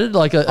compensated.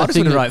 Like I just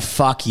would have wrote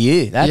 "fuck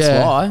you." That's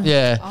why.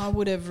 Yeah, I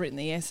would have written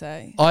the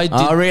essay. I did.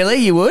 Oh, really?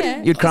 You would?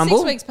 Yeah. You'd crumble?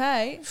 6 weeks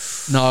pay.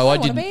 No, I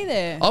didn't didn't. Be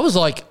there. I was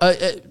like,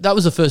 that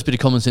was the first bit of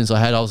common sense I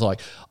had. I was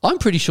like, I'm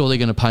pretty sure they're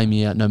going to pay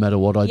me out no matter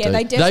what I do.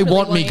 They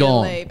want me you to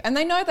gone. leave. And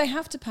they know they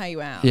have to pay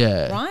you out.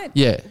 Yeah. Right?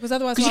 Yeah. Because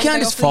otherwise, you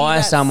can't just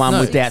fire someone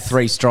without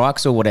 3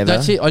 strikes or whatever.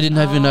 That's it. I didn't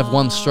even have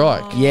 1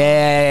 strike.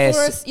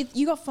 Yes.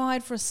 You got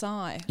fired for a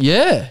sigh.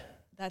 Yeah.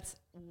 That's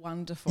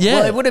wonderful. Yeah.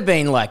 Well, it would have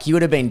been like you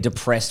would have been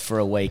depressed for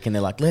a week, and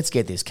they're like, "Let's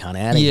get this cunt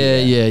out of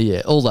here."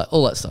 Yeah. All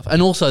that stuff.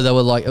 And also, they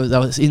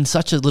were in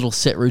such a little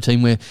set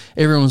routine where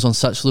everyone's on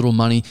such little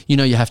money. You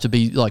know, you have to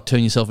be like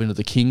turn yourself into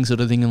the king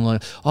sort of thing, and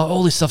like,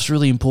 all this stuff's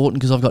really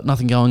important because I've got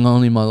nothing going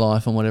on in my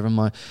life and whatever.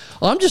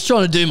 I'm just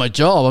trying to do my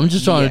job. I'm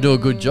just trying to do a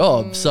good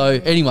job. So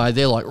anyway,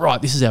 they're like,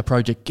 right, this is our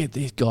project. Get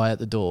this guy out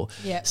the door.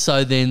 Yeah.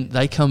 So then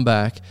they come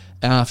back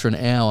after an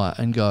hour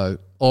and go,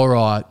 all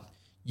right,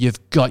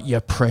 you've got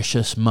your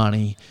precious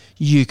money.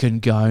 You can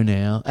go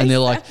now. And they're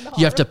like,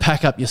 you have to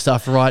pack up your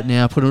stuff right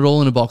now, put it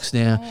all in a box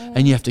now,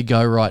 and you have to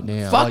go right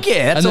now. Fuck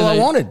yeah, that's all I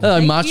wanted.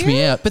 They marched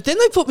me out. But then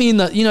they put me in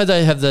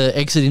they have the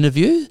exit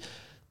interview.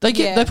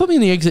 They put me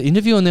in the exit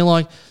interview and they're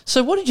like,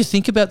 so what did you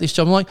think about this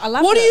job? I'm like,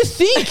 what do you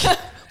think?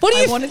 What do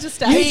you wanted to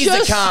stay. He's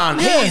a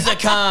cunt. He's a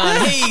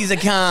cunt. He's a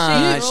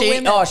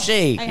cunt.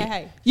 She.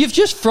 Hey. You've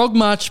just frog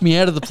marched me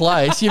out of the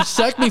place. You've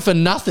sacked me for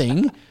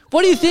nothing.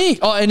 What do you think?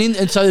 Oh,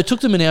 and so it took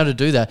them an hour to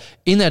do that.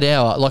 In that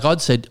hour, like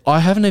I'd said, I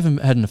haven't even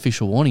had an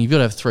official warning. You've got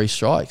to have 3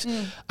 strikes.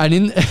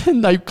 And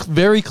they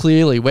very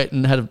clearly went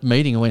and had a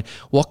meeting and went,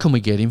 what can we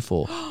get him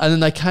for? And then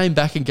they came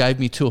back and gave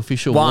me 2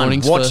 official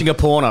warnings. Watching a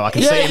porno. I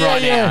can see him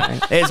right now.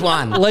 There's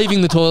one.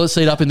 Leaving the toilet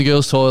seat up in the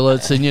girls'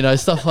 toilets and,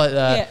 stuff like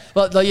that. Yeah.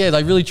 But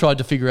they really tried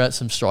to figure out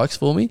some strikes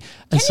for me.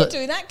 Can you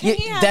do that? Can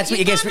you have, that's what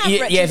you guess.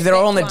 If they're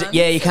all on the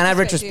you can't have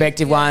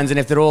retrospective ones, and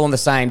if they're all on the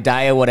same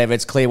day or whatever,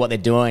 it's clear what they're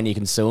doing. You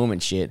can sue them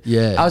and shit.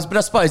 Yeah. But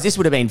I suppose this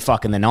would have been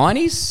fucking the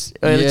 90s,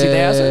 early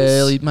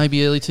 2000s.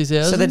 Maybe early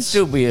 2000s. So they'd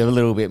still be a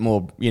little bit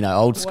more,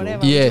 old school.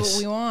 Whatever. Yes.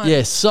 We want.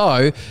 Yes.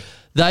 So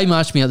they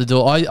marched me out the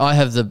door. I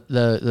have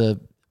the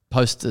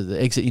post the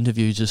exit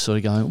interview just sort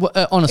of going,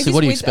 honestly,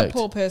 what do you expect? A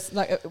poor person,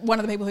 like one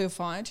of the people who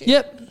fired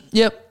you.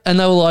 Yep. And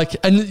they were like,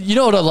 and you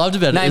know what I loved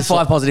about it? Name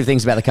 5 positive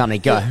things about the company.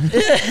 Go.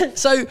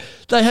 So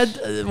they had,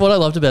 what I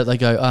loved about it, they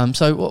go,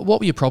 so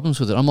what were your problems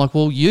with it? I'm like,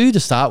 well, you to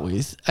start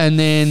with. And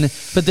then,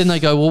 but then they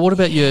go, well, what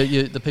about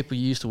the people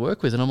you used to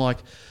work with? And I'm like,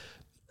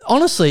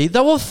 honestly,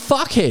 they were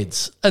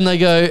fuckheads. And they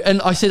go, and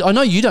I said, I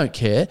know you don't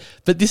care,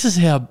 but this is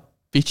how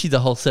bitchy the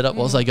whole setup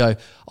was. They go,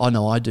 oh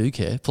no, I do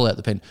care. Pull out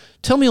the pen.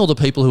 Tell me all the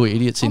people who are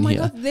idiots in here.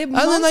 God, they're and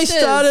then they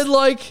started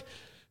like...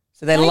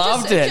 So they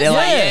loved it. They're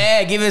like,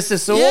 yeah, give us the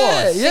sauce.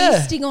 Yeah.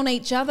 Feasting on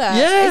each other.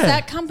 Yeah. Is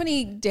that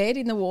company dead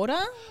in the water?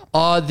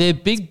 They're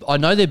big. I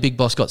know their big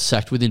boss got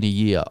sacked within a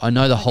year. I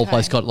know the whole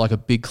place got like a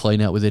big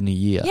clean out within a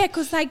year. Yeah,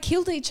 because they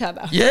killed each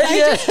other. Yeah,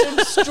 they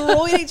just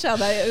destroyed each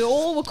other. They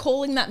all were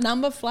calling that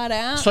number flat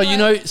out. So you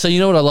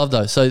know what I love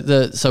though.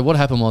 So what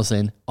happened was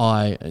then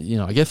I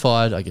get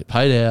fired. I get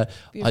paid out.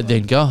 Beautiful. I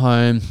then go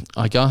home.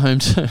 I go home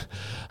to.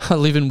 I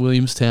live in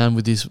Williamstown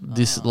with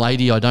this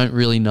lady I don't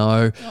really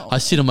know. Oh. I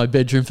sit in my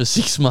bedroom for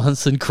 6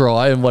 months and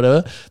cry and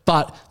whatever.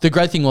 But the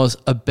great thing was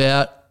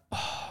about.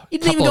 You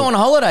didn't even go on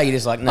holiday. You're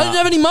just like, no. I didn't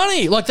have any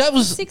money. Like that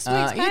was 6 weeks pay.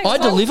 I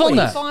had to live on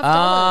that.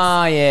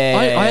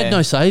 Yeah. I had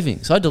no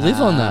savings. I had to live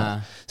on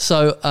that.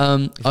 So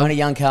if only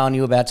young Karl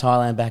knew about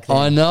Thailand back then.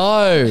 I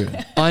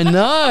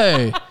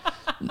know.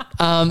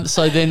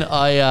 So then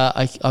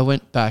I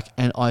went back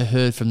and I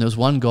heard from there was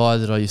one guy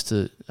that I used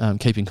to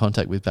keep in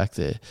contact with back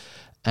there.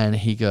 And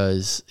he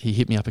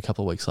hit me up a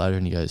couple of weeks later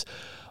and he goes,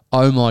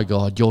 oh my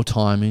God, your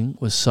timing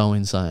was so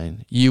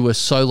insane. You were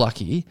so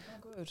lucky.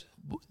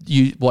 Oh,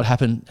 good. What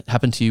happened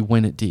to you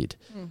when it did.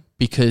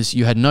 Because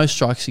you had no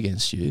strikes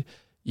against you.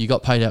 You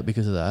got paid out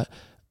because of that.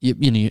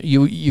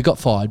 You got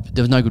fired.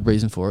 There was no good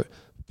reason for it.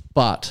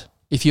 But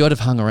if you had have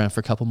hung around for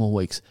a couple more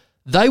weeks,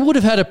 they would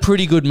have had a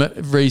pretty good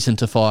reason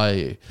to fire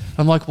you.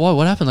 I'm like, why?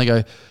 What happened? They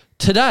go,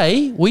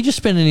 today we just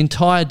spent an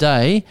entire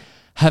day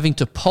having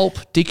to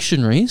pulp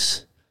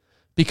dictionaries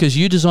because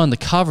you designed the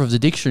cover of the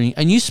dictionary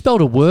and you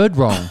spelled a word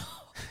wrong.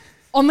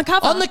 On the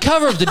cover? On the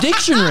cover of the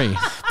dictionary.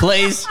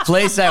 Please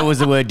say it was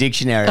the word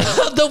dictionary.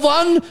 the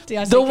one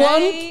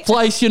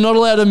place you're not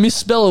allowed to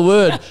misspell a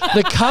word.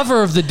 The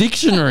cover of the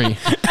dictionary.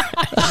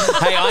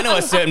 Hey, I know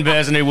a certain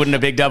person who wouldn't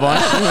have picked up on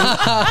it.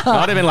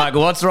 I'd have been like,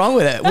 what's wrong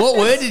with it? What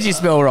word did you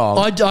spell wrong?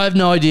 I have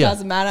no idea. It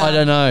doesn't matter. I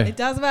don't know. It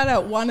does matter.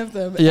 One of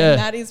them. Yeah, And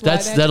that is why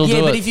that'll do yeah,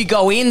 it. but if you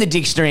go in the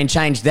dictionary and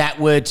change that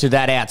word to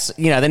that out,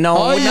 then no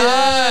one would know.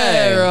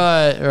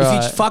 right.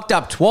 If you fucked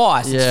up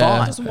twice, it's Yeah.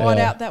 fine. just white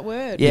out that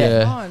word.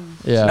 Yeah. Come on.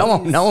 Yeah.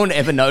 No one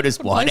ever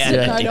noticed white out.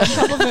 Post-it note on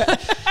top of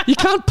it. You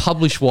can't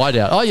publish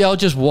whiteout. Oh, yeah, I'll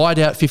just white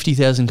out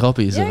 50,000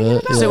 copies of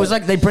it. So it was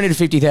like they printed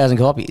 50,000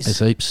 copies. It's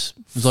heaps.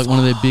 It was like one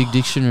of their big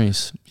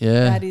dictionaries.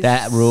 Yeah.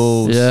 That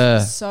rules. Yeah.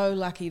 So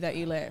lucky that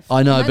you left.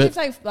 I know, Imagine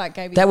but- if they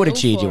gave you That the would have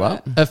bill cheered for you it.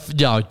 up.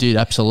 No, it did,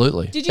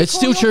 absolutely. Did you It's call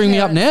still your cheering me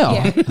up now.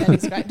 parents? Yeah, that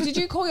is great. Did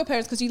you call your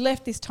parents because you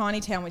left this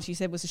tiny town, which you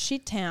said was a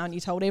shit town? You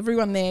told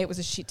everyone there it was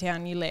a shit town.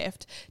 And you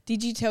left.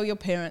 Did you tell your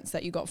parents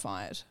that you got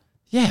fired?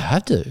 Yeah, I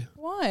had to.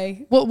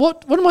 Why?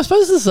 What am I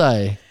supposed to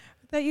say?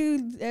 That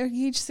you are a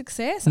huge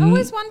success. I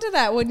always wonder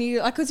that when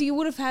you because you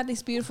would have had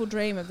this beautiful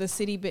dream of the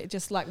city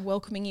just like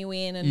welcoming you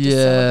in and just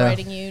Yeah.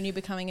 celebrating you and you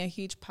becoming a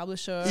huge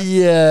publisher.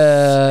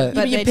 Yeah.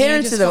 But Your then you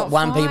parents are just the got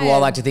one people I fired.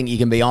 like to think you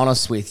can be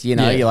honest with. You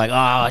know, Yeah. you're like,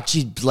 oh,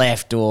 she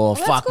left, or Well,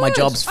 that's fuck, my good.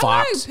 job's I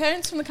know, fucked.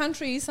 parents from the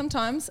country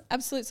sometimes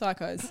absolute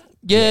psychos.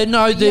 Yeah,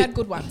 no, You had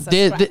good ones,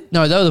 that's great.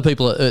 no, they were the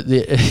people.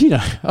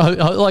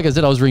 Like I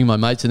said, I was ringing my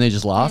mates and they're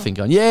just laughing,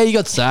 going, "Yeah, you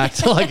got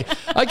sacked." Like,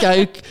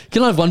 okay,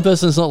 can I have one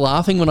person that's not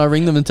laughing when I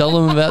ring them and tell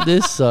them about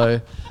this?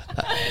 So,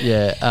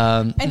 yeah.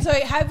 And so,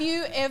 have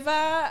you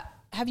ever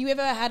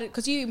had it?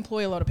 Because you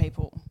employ a lot of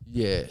people.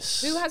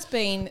 Yes. Who has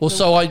been? Well,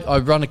 so I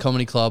run a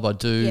comedy club. I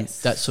do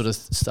Yes. that sort of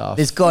stuff.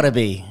 There's got to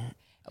be.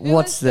 Who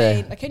What's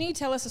has the? been- can you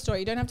tell us a story?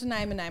 You don't have to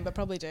name a name, but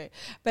probably do.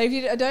 But if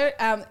you don't,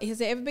 has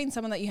there ever been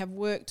someone that you have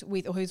worked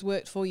with or who's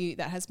worked for you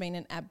that has been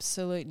an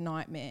absolute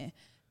nightmare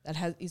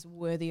that is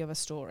worthy of a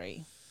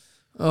story?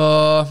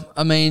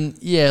 I mean,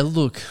 yeah.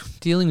 Look,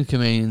 dealing with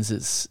comedians,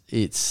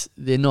 it's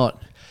they're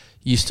not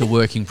used to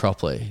working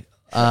properly.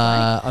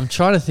 I'm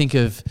trying to think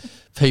of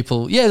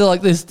people. Yeah, they're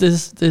like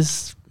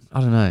there's. I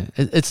don't know.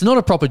 It's not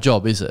a proper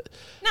job, is it?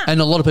 No. And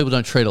a lot of people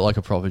don't treat it like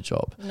a proper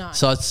job. No.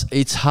 So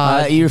it's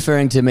hard. Are you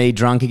referring to me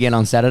drunk again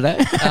on Saturday?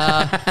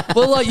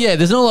 Well, like, yeah,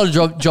 there's not a lot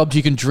of jobs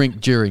you can drink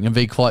during and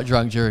be quite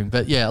drunk during.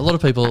 But yeah, a lot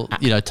of people,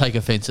 take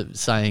offense at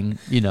saying,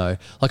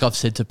 like I've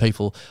said to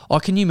people, oh,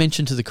 can you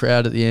mention to the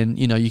crowd at the end,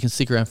 you can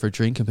stick around for a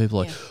drink, and people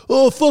are like,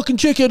 oh, fucking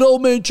check out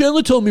old man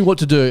Chandler told me what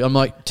to do. I'm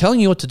like,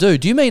 telling you what to do?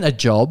 Do you mean a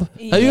job?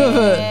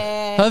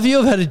 Yeah. Have you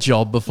ever had a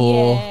job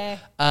before?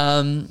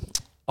 Yeah.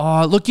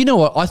 Oh, look, you know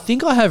what? I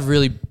think I have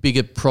really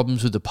bigger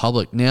problems with the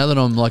public now that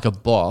I'm like a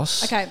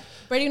boss. Okay,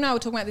 Brady and I were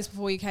talking about this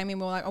before you came in.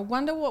 We were like, I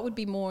wonder what would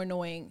be more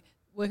annoying,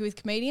 working with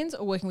comedians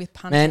or working with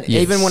punters? Man,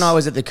 even when I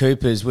was at the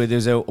Coopers, where there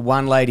was a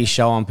one lady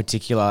show in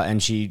particular,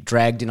 and she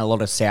dragged in a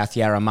lot of South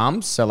Yarra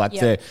mums, so like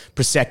the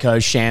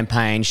Prosecco,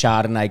 Champagne,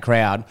 Chardonnay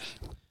crowd.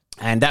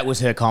 And that was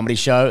her comedy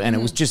show, and it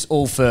was just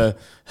all for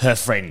her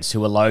friends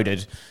who were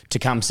loaded to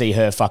come see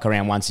her fuck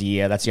around once a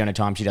year. That's the only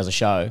time she does a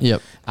show.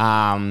 Yep.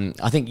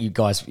 I think you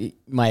guys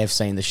may have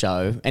seen the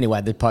show.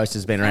 Anyway, the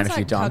poster's been around a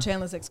few Karl times.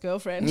 Chandler's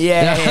ex-girlfriend.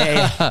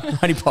 Yeah.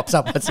 Only pops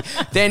up once.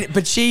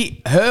 But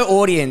her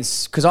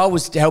audience, because I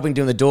was helping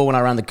doing the door when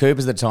I ran the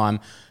Coopers at the time,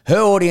 her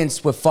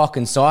audience were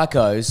fucking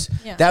psychos.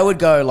 Yeah. They would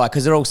go like,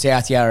 because they're all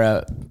South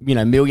Yarra,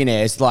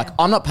 millionaires. Like,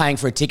 I'm not paying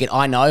for a ticket.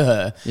 I know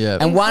her. Yeah.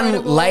 And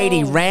Incredible. one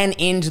lady ran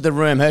into the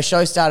room. Her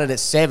show started at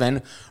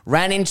 7.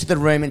 Ran into the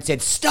room and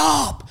said,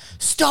 "Stop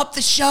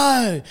the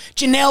show.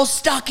 Janelle's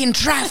stuck in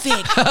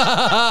traffic."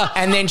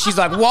 And then she's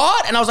like,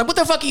 "What?" And I was like, "What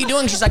the fuck are you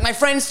doing?" She's like, "My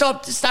friend's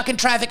stuck in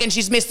traffic and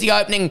she's missed the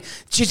opening.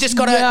 She's just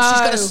got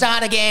to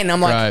start again."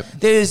 I'm like, Great.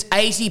 "There's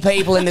 80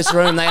 people in this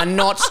room. They are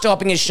not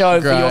stopping a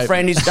show for your Great.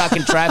 friend who's stuck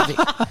in traffic."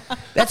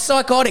 That's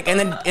psychotic. And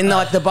then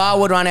like the bar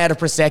would run out of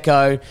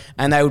Prosecco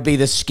and they would be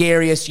the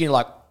scariest,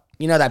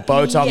 that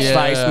Botox Yeah.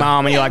 face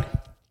mom, and you're like,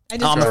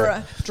 And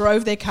just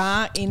drove their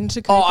car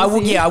into Coopers. I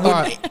would. Yeah, I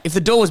would. If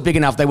the door was big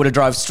enough, they would have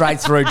drove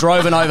straight through,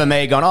 drove over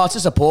me, going, "Oh, it's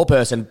just a poor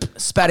person,"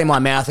 spat in my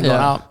mouth and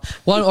gone,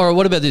 "Oh." Or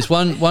what about this?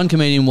 One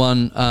comedian,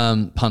 one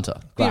punter.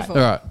 Beautiful.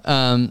 All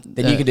right.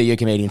 Then you could do your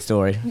comedian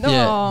story.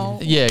 No.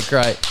 Yeah,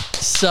 great.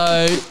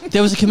 So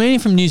there was a comedian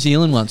from New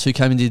Zealand once who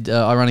came and did,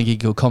 I run a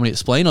gig called Comedy at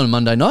Spleen on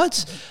Monday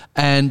nights,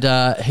 and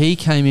he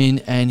came in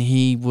and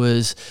he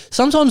was,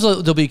 sometimes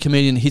there'll be a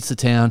comedian that hits the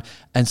town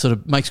and sort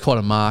of makes quite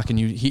a mark, and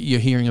you're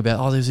hearing about,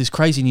 oh, there's this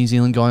crazy New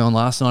Zealand guy on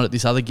last night at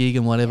this other gig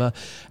and whatever.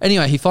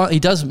 Anyway, he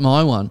does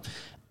my one,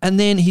 and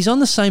then he's on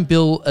the same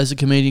bill as a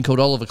comedian called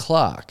Oliver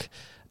Clark,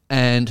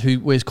 and who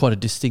wears quite a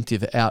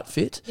distinctive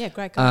outfit. Yeah,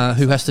 great guy.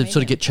 Who has to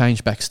sort of get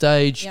changed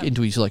backstage Yep.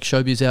 into his like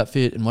showbiz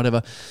outfit and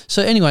whatever.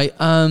 So anyway,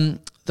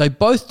 they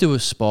both do a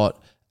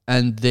spot,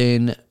 and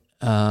then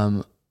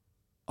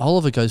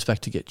Oliver goes back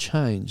to get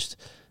changed,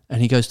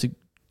 and he goes to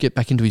get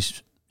back into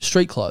his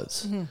street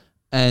clothes,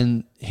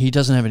 and he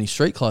doesn't have any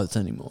street clothes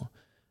anymore.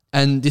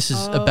 And this is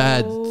a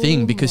bad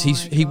thing because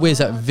he wears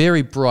that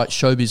very bright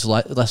showbiz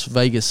Las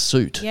Vegas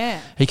suit.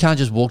 Yeah. He can't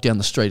just walk down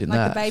the street in like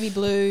that. the baby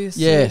blue suit.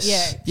 Yes.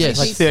 Yeah. Yes.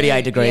 Like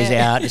 38 degrees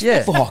out.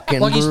 It's fucking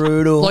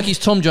brutal. Like he's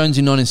Tom Jones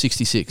in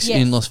 1966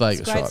 in Las Vegas,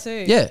 it's a great right?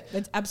 suit. Yeah.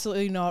 It's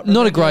absolutely not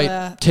a great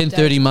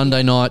 10:30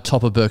 Monday night,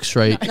 top of Burke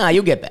Street. No,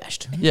 you'll get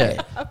bashed.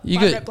 Yeah. You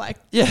Red Blake.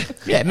 Yeah.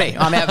 Yeah, me.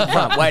 I'm out in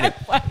front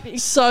waiting.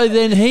 So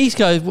then he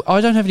goes,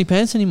 I don't have any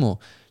pants anymore.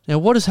 Now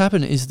what has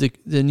happened is the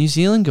New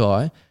Zealand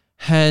guy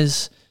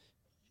has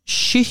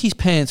shit his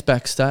pants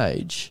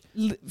backstage.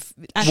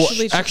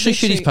 Actually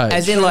shit his pants.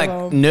 As in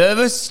like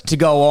nervous to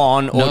go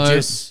on or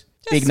just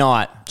big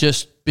night?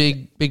 Just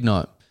big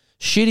night.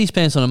 Shit his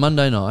pants on a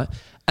Monday night.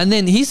 And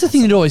then here's the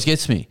thing that always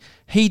gets me.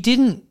 He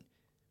didn't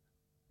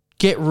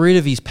get rid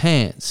of his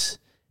pants.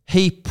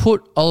 He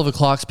put Oliver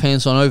Clark's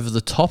pants on over the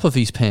top of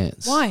his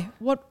pants. Why?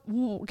 What?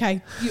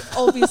 Okay.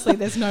 Obviously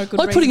there's no good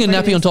like reason putting a for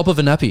nappy this. on top of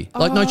a nappy.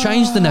 Like, no,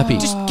 change the nappy.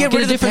 Just get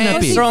rid of the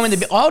pants, throw them in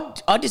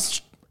the... I'd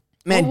just...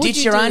 Man, What would ditch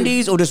you your do?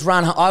 undies or just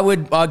run.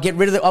 I'd get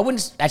rid of the... I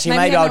wouldn't... Actually, Maybe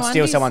maybe have I'd no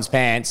steal undies? someone's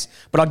pants,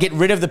 but I'd get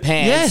rid of the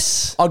pants.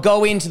 Yes. I'd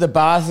go into the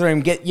bathroom,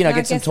 get I some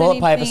guess toilet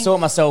paper, anything-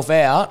 sort myself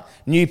out,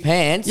 new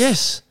pants.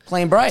 Yes.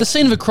 Clean break. The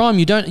scene of a crime,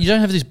 you don't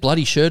have this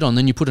bloody shirt on,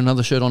 then you put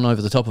another shirt on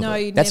over the top of No,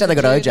 it. you That's how they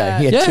never got do OJ. that.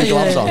 He had two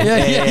gloves on.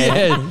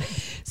 Yeah.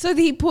 So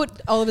he put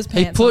Oliver's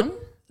pants put on.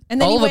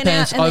 And then Oliver he went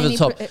pants out and over then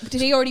the top.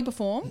 Did he already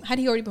perform? Had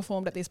he already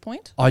performed at this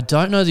point? I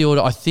don't know the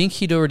order. I think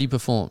he'd already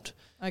performed.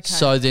 Okay.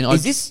 So then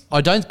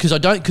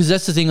because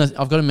that's the thing I've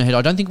got in my head.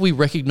 I don't think we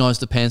recognised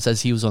the pants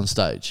as he was on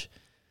stage.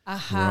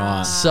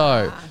 Aha.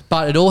 So,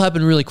 but it all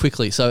happened really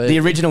quickly. So The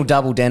original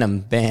double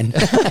denim band.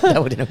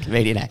 Double denim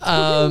comedian act.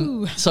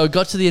 So it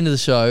got to the end of the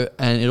show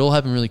and it all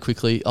happened really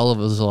quickly.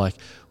 Oliver was like,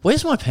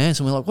 "Where's my pants?"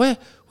 And we're like,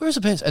 "Where's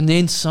the pants?" And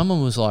then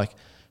someone was like,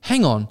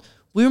 "Hang on,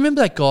 we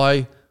remember that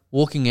guy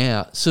walking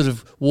out, sort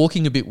of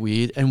walking a bit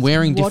weird and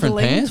wearing different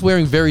Waddling. pants,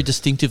 wearing very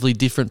distinctively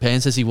different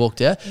pants as he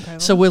walked out."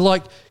 So we're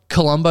like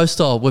Columbo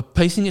style. We're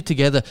piecing it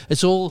together.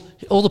 It's all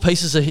the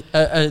pieces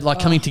are like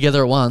coming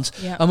together at once.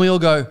 Yeah. And we all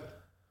go,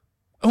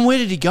 "And where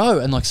did he go?"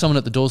 And like someone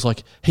at the door's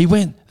like, "He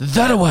went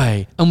that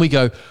way." And we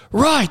go,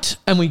 "Right."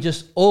 And we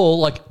just all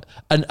like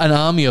an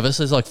army of us,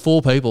 there's like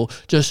 4 people,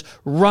 just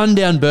run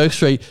down Burke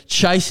Street,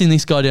 chasing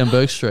this guy down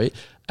Burke Street.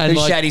 And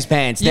Who shat his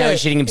pants. Now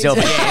he's shitting himself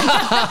again.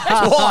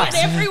 Twice.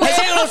 Everywhere. Has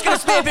anyone else got a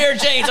spare pair of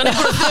jeans? I need to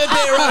put a third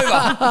pair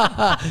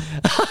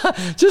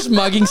over. just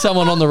mugging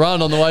someone on the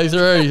run on the way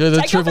through.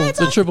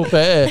 The triple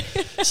pair.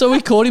 So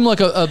we caught him like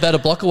about a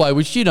block away,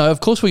 which, of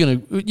course we're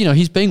going to,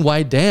 he's being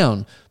weighed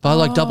down by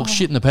like double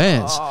shit in the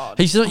pants.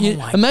 He's not,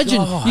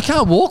 imagine, you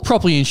can't walk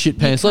properly in shit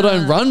pants, let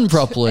alone run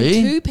properly.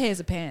 And 2 pairs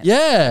of pants.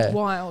 Yeah. It's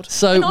wild.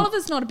 So- and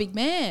Oliver's not a big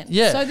man.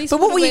 Yeah. So this But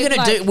what were you would've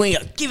going to been do? When you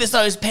give us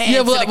those pants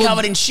that are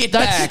covered in shit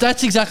back?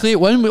 That's exactly it.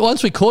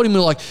 Once we caught him, we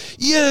were like,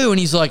 "You," and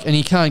he's like, and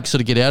he can't sort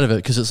of get out of it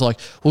because it's like,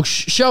 "Well,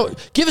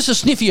 give us a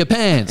sniff of your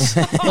pants,"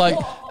 like,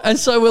 and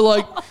so we're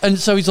like, and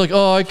so he's like,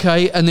 "Oh,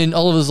 okay," and then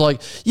Oliver's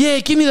like, "Yeah,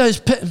 give me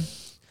those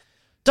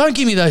don't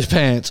give me those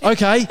pants,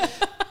 okay?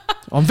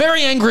 I'm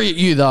very angry at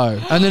you though,"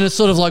 and then it's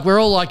sort of like we're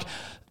all like,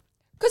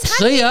 Because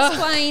See ya.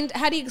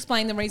 had he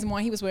explained the reason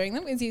why he was wearing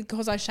them? Is it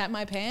because I shat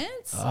my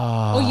pants?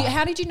 Ah. Or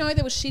how did you know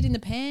there was shit in the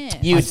pants?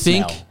 You'd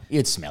think- smell.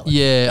 You'd smell it.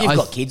 Yeah, You've I-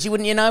 got kids. You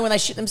wouldn't know when they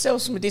shit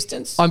themselves from a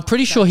distance? I'm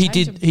pretty sure he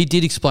change did. He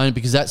did explain it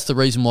because that's the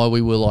reason why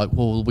we were like,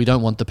 well, we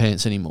don't want the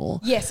pants anymore.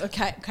 Yes,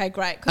 okay,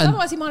 great. Because And-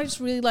 otherwise he might have just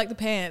really liked the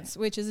pants,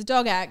 which is a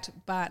dog act,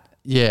 but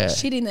Yeah,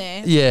 shit in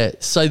there. Yeah.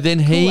 So then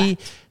he,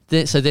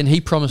 then he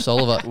promised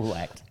Oliver. Cool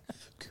act.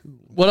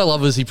 What I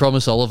love is he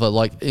promised Oliver,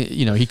 like,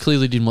 he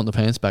clearly didn't want the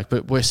pants back,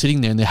 but we're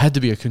sitting there and there had to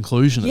be a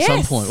conclusion at some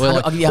Yes. point. We're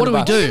like, $100 what do we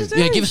bucks. do? What do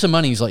we Yeah, do? give us some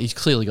money. He's like, he's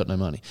clearly got no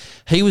money.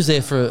 He was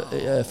there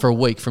for a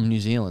week from New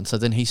Zealand. So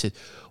then he said,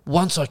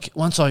 once I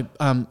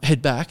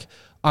head back,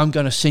 I'm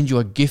going to send you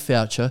a gift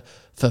voucher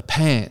for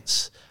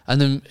pants.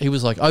 And then he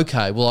was like,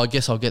 okay, well, I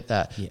guess I'll get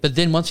that. Yeah. But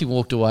then once he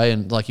walked away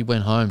and like he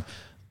went home,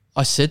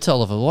 I said to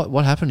Oliver,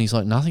 what happened? He's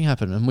like, nothing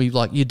happened. And we you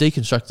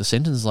deconstruct the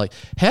sentence like,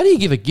 how do you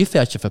give a gift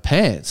voucher for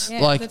pants? Yeah,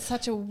 like, that's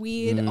such a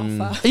weird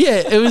offer. yeah,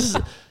 it was,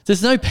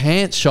 there's no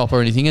pants shop or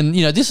anything. And,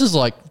 this is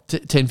like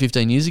 10,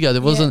 15 years ago.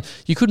 There wasn't,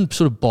 you couldn't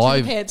sort of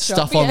buy pants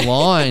stuff shop, yeah.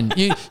 online.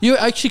 You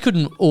actually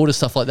couldn't order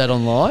stuff like that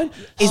online.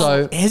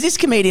 So, Has this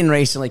comedian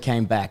recently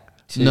came back?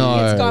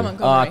 no. It's Guy Montgomery.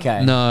 Oh,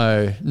 okay.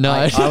 No.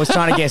 I was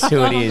trying to guess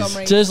who it is.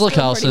 Montgomery. Jesla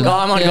Carlson.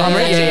 Guy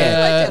Montgomery.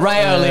 Yeah.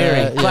 Ray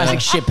O'Leary. Classic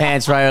shit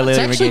pants Ray O'Leary. It's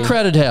actually again.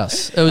 Crowded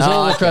House. It was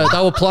all the crowd.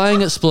 They were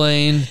playing at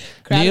Spleen.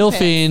 Crowded Neil House.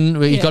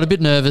 Finn, he Yeah. got a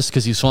bit nervous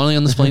because he was finally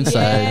on the Spleen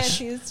Yes,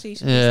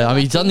 stage. Yeah, I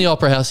mean, he's done the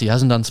Opera House. He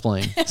hasn't done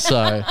Spleen.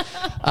 So,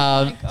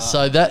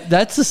 so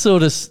that's the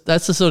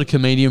sort of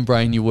comedian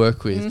brain you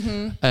work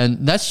with,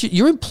 and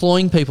you're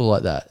employing people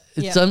like that.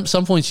 At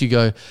some points you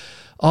go,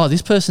 oh,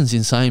 this person's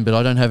insane, but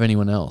I don't have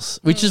anyone else,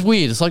 which is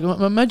weird. It's like,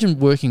 imagine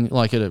working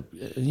like at a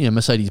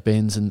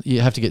Mercedes-Benz and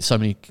you have to get so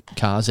many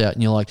cars out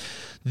and you're like,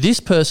 this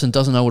person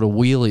doesn't know what a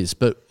wheel is,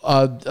 but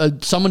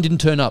someone didn't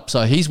turn up,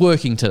 so he's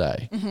working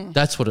today.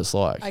 That's what it's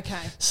like. Okay.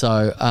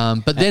 So,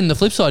 but then the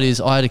flip side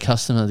is I had a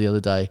customer the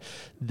other day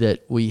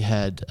that we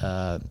had,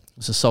 it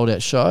was a sold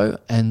out show,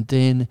 and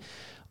then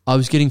I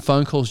was getting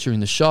phone calls during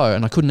the show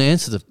and I couldn't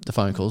answer the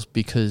phone calls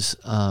because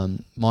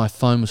my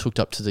phone was hooked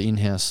up to the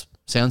in-house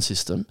sound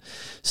system.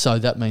 So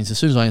that means as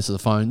soon as I answer the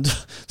phone,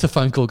 the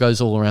phone call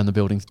goes all around the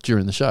building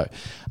during the show.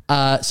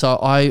 So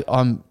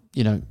I'm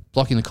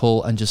blocking the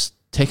call and just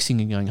texting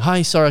and going,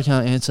 hey, sorry, I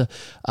can't answer.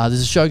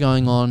 There's a show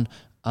going on.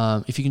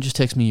 If you can just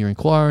text me your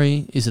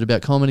inquiry. Is it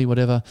about comedy,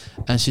 whatever?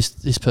 And it's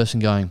just this person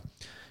going,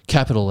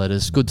 capital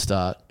letters, good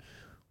start.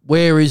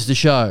 Where is the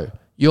show?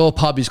 Your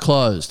pub is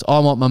closed. I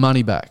want my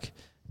money back.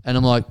 And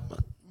I'm like,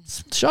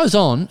 the show's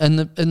on and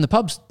the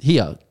pub's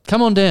here.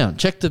 Come on down.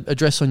 Check the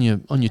address on your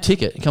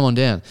ticket. Come on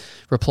down.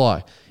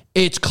 Reply,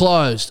 it's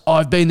closed.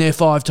 I've been there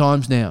 5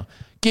 times now.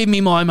 Give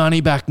me my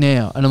money back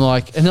now. And I'm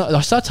like, and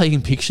I start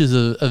taking pictures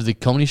of the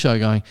comedy show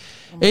going,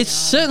 it's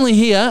certainly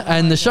here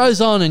and the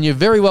show's on and you're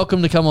very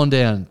welcome to come on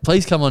down.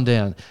 Please come on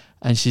down.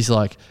 And she's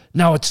like,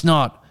 no, it's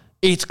not.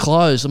 It's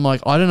closed. I'm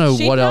like, I don't know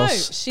what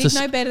else. She'd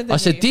know better than I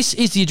said, you. this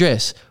is the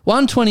address,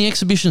 120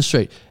 Exhibition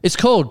Street. It's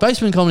called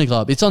Basement Comedy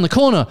Club. It's on the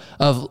corner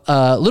of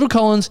Little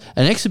Collins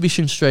and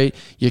Exhibition Street.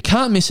 You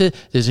can't miss it.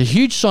 There's a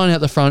huge sign out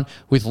the front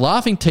with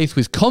laughing teeth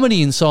with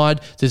comedy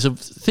inside. There's a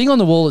thing on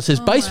the wall that says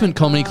Basement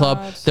Comedy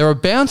Club. There are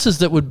bouncers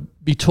that would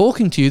be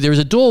talking to you. There is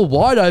a door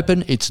wide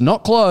open. It's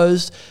not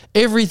closed.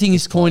 Everything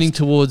is pointing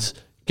towards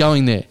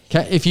going there.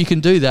 If you can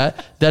do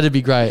that, that'd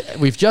be great.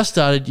 We've just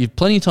started. You've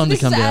plenty of time to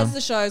come down. As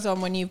the show's on,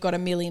 when you've got a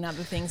million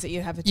other things that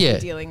you have to be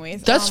dealing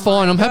with. That's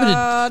fine. I'm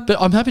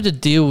happy to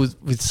deal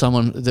with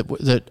someone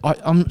that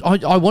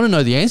I want to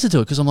know the answer to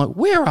it because I'm like,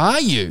 where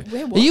are you?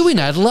 Are you in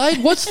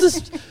Adelaide? What's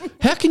this?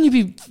 How can you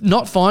be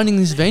not finding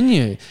this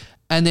venue?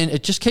 And then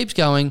it just keeps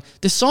going.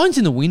 There's signs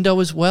in the window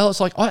as well. It's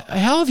like,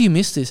 how have you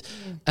missed this?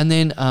 And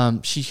then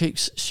she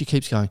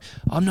keeps going,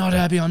 I'm not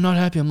happy. I'm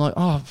like,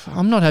 oh,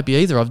 I'm not happy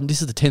either.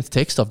 This is the 10th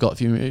text I've got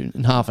for you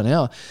in half an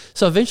hour.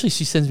 So eventually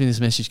she sends me this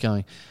message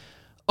going,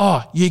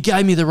 oh, you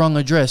gave me the wrong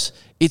address.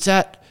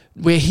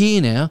 We're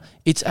here now.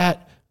 It's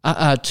at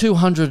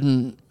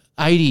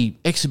 280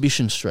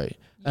 Exhibition Street.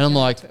 And I'm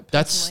like,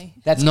 that's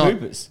not,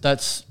 Cooper's.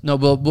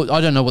 Well,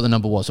 I don't know what the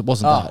number was. It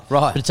wasn't that.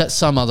 Right. But it's at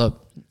some other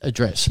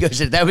address.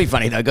 That would be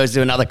funny though. Goes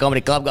to another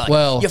comedy club going,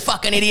 Well- you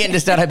fucking idiot, and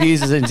just start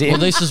abuses and Well,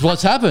 this is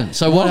what's happened.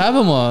 So what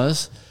happened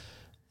was,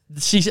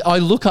 I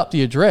look up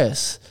the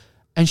address,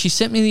 and she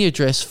sent me the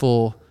address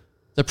for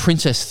the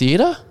Princess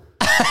Theatre.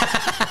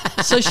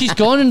 So she's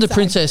gone into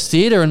Princess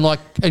Theatre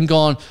and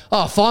gone,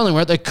 oh, finally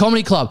we're at the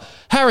comedy club.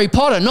 Harry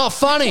Potter, not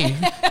funny.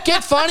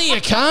 Get funny,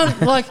 you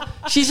cunt. Like,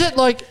 she's at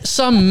like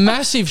some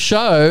massive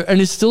show and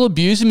is still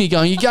abusing me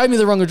going, you gave me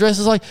the wrong address.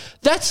 It's like,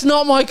 that's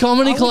not my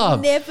comedy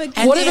club. Never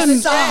get Whatever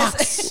this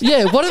sucks.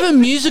 Yeah, whatever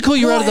musical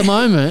you're at the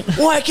moment.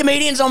 Why are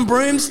comedians on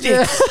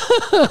broomsticks?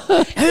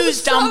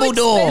 Who's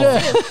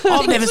Dumbledore?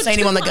 I've never seen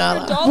him on the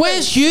gala.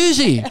 Where's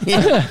Husey?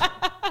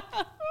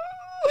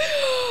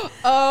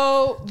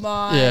 Oh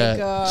my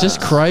god!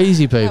 Just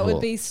crazy people. That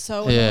would be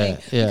so annoying.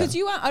 Yeah. Because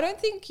I don't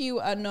think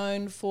you are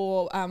known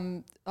for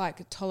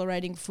like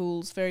tolerating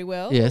fools very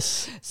well.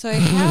 Yes. So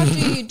how do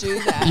you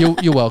do that?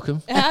 You're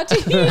welcome. How do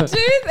you do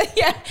that?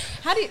 Yeah.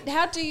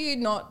 How do you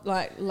not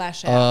like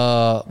lash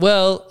out?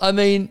 Well, I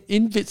mean,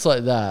 in bits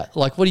like that,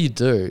 like what do you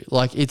do?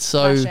 Like it's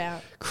so Lash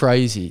out.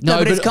 crazy. No,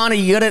 but it's kind of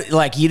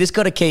you just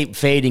got to keep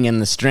feeding in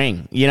the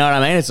string. You know what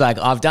I mean? It's like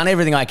I've done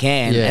everything I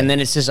can, and then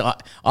it's just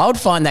I would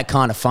find that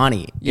kind of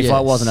funny if I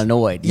wasn't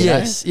annoyed. You know?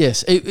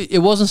 Yes.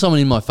 It wasn't someone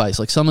in my face.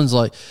 Like someone's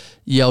like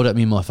yelled at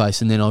me in my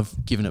face, and then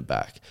I've given it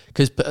back.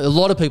 Because a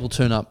lot of people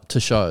turn up to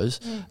shows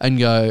and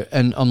go,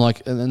 and I'm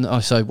like, and then I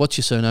say, what's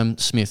your surname?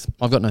 Smith.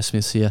 I've got no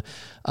Smiths here.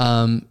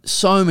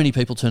 So many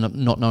people turn up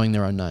not knowing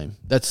their own name.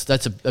 That's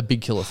a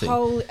big killer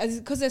thing.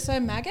 Because they're so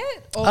maggot?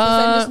 Or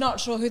because they're just not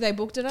sure who they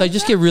booked it They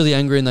just get really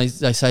angry and they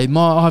say,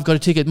 I've got a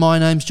ticket. My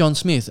name's John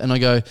Smith. And I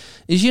go,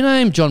 is your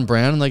name John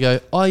Brown? And they go,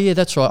 oh, yeah,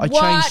 that's right. I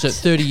changed it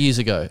 30 years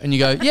ago. And you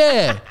go,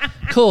 yeah,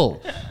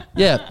 cool.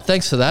 Yeah,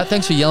 thanks for that.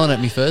 Thanks for yelling at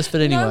me first. But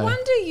anyway. No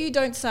wonder you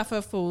don't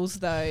suffer fools,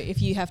 though, if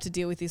you have to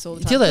deal with this all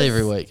the time. I deal that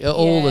every week,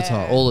 all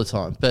the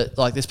time. But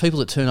like there's people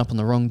that turn up on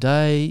the wrong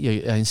day.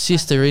 You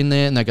insist they're in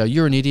there and they go,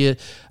 you're an idiot.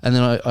 And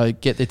then I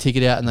get their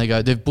ticket out and they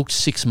go, they've booked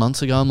 6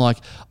 months ago. I'm like,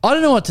 I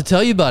don't know what to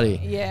tell you,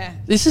 buddy. Yeah.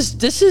 This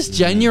is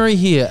January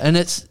here and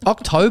it's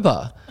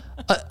October.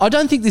 I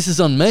don't think this is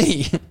on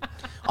me.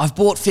 I've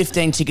bought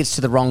 15 tickets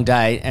to the wrong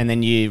date and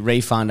then you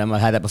refund them. I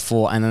had that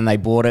before and then they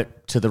bought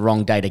it to the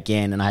wrong date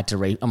again and I had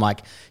to I'm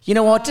like, you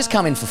know what? Just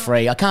come in for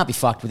free. I can't be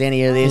fucked with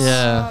any of this.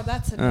 Yeah. Oh,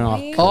 that's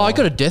annoying. I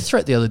got a death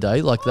threat the other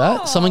day like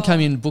that. Someone came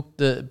in, booked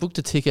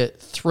a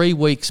ticket 3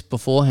 weeks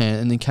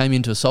beforehand and then came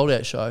into a sold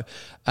out show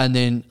and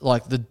then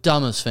like the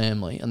dumbest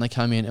family and they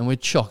come in and we're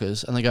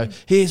chockers and they go,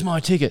 here's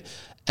my ticket.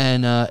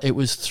 And it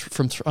was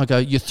I go,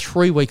 you're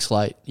 3 weeks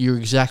late. You're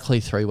exactly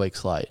 3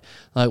 weeks late.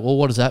 Like, well,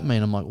 what does that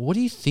mean? I'm like, what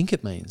do you think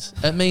it means?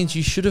 It means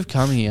you should have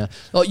come here.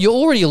 Like, you're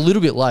already a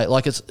little bit late.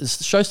 Like, the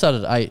show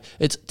started at 8.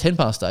 It's 10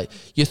 past 8.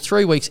 You're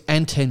 3 weeks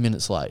and 10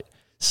 minutes late.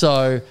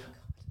 So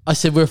I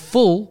said, we're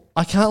full.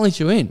 I can't let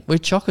you in. We're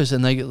chockers.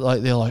 And they're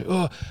like,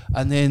 oh.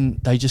 And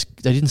then they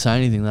didn't say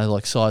anything. They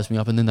like sized me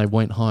up, and then they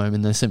went home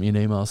and they sent me an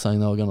email saying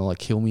they were going to like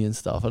kill me and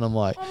stuff. And I'm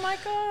like, oh my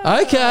God.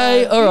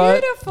 Okay, all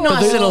right. Beautiful.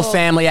 Nice little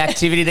family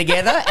activity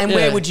together. And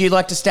where would you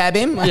like to stab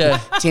him? Yeah.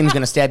 Tim's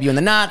going to stab you in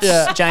the nuts.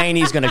 Yeah.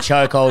 Janie's going to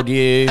chokehold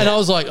you. And I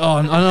was like,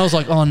 oh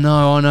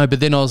no, I know.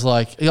 But then I was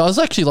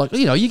actually like,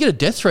 you know, you get a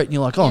death threat and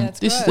you're like,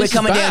 this We're is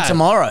coming bad. down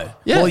tomorrow.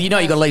 Yeah. Well, you know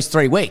you got at least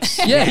 3 weeks.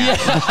 Yeah.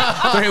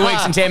 3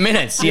 weeks and 10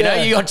 minutes. You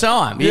know, you got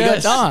time. You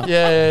got time.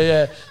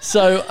 Yeah.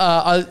 So,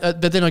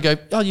 but then I go,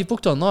 oh, you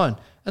booked online.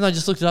 And I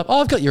just looked it up. Oh,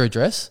 I've got your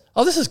address.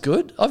 Oh, this is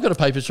good. I've got a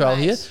paper trail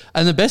here.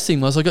 And the best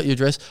thing was I got your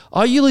address.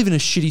 Oh, you live in a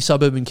shitty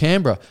suburb in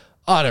Canberra.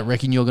 I don't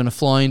reckon you're going to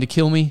fly in to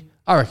kill me.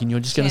 I reckon you're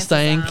just going to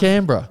stay in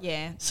Canberra.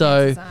 Yeah.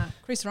 So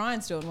Chris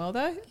Ryan's doing well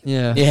though.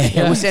 Yeah.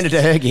 We'll send it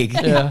to her gig.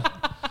 Yeah.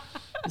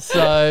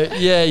 So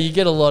yeah, you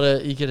get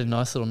a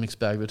nice little mixed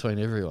bag between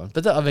everyone.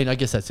 But I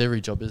guess that's every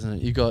job, isn't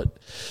it? You got.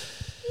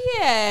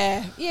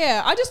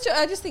 Yeah. I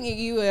just think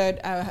you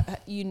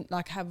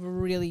have a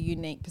really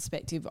unique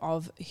perspective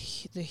of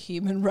the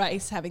human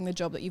race, having the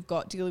job that you've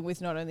got, dealing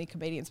with not only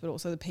comedians but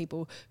also the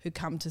people who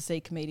come to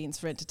see comedians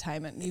for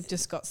entertainment. You've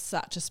just got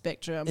such a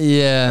spectrum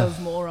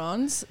of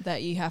morons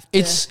that you have to.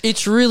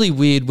 It's really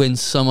weird when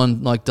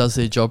someone like does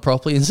their job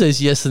properly and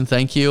says yes and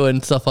thank you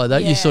and stuff like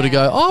that. You sort of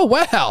go, oh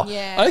wow,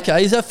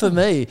 okay, is that for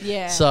me?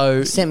 Yeah. So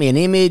you sent me an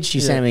image. You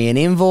sent me an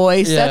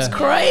invoice. Yeah. That's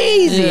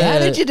crazy. Yeah. How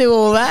did you do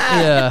all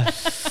that? Yeah.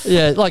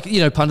 Yeah, like,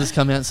 you know, punters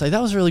come out and say, that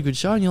was a really good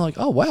show. And you're like,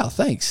 oh, wow,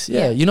 thanks.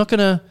 Yeah. You're not going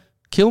to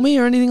kill me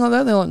or anything like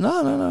that? They're like,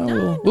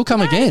 no. We'll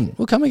come again.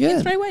 We'll come again.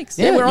 In 3 weeks.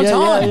 Yeah, we're on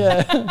time.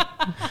 Yeah.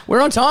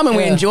 We're on time and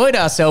we enjoyed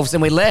ourselves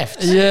and we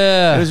left.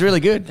 Yeah. It was really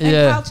good.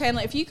 And Karl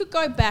Chandler, if you could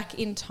go back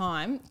in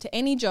time to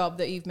any job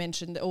that you've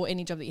mentioned or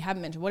any job that you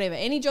haven't mentioned, whatever,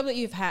 any job that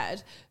you've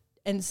had,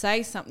 and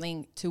say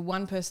something to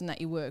one person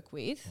that you work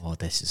with. Oh,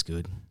 this is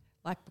good.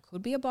 Like,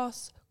 could be a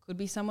boss, could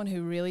be someone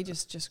who really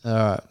just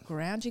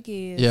ground your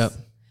gears. Yeah.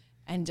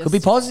 And just, could be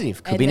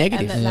positive, could be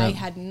negative. And they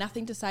had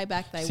nothing to say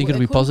back. Think it'll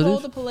be positive? Call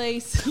the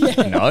police. No.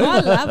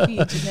 I love you,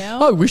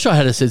 Janelle. I wish I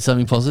had said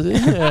something positive.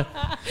 Yeah.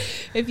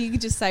 If you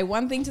could just say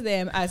one thing to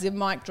them as a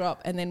mic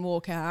drop and then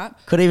walk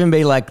out. Could even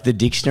be like the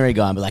dictionary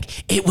guy and be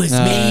like, it was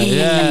me.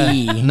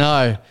 Yeah.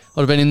 No. I'd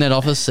have been in that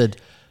office, said,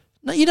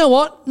 no, you know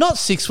what? Not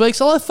 6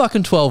 weeks. I'll have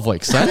fucking 12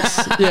 weeks,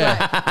 thanks. Yeah,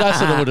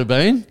 that's what it would have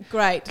been.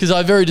 Great. Because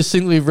I very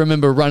distinctly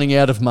remember running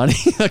out of money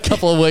a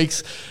couple of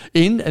weeks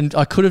in, and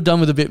I could have done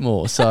with a bit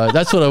more. So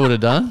that's what I would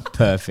have done.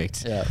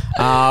 Perfect.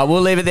 Yeah.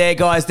 We'll leave it there,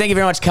 guys. Thank you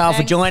very much, Karl,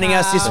 for joining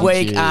us this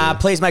week.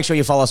 Please make sure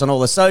you follow us on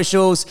all the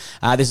socials. This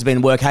has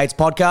been Work Hates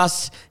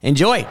Podcast.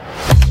 Enjoy.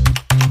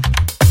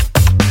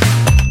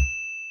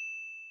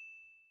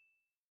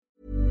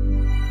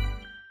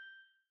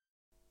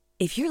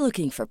 If you're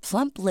looking for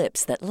plump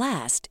lips that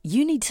last,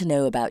 you need to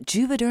know about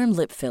Juvederm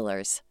lip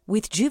fillers.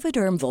 With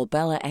Juvederm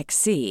Volbella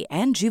XC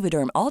and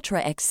Juvederm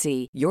Ultra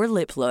XC, your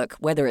lip look,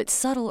 whether it's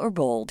subtle or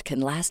bold, can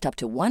last up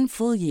to 1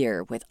 full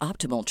year with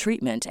optimal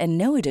treatment and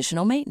no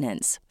additional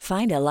maintenance.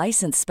 Find a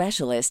licensed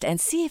specialist and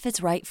see if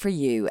it's right for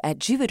you at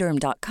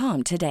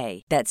Juvederm.com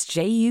today. That's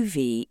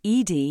JUVEDERM.com.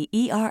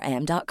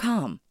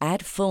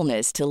 Add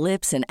fullness to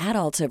lips in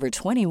adults over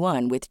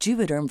 21 with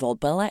Juvederm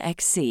Volbella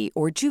XC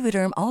or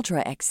Juvederm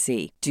Ultra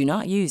XC. Do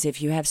not use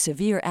if you have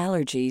severe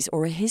allergies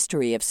or a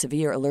history of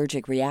severe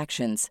allergic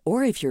reactions,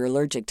 or if you're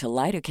allergic to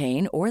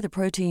lidocaine or the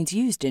proteins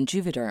used in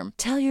Juvederm.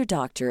 Tell your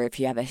doctor if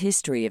you have a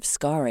history of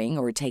scarring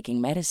or taking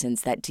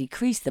medicines that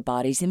decrease the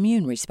body's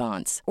immune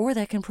response or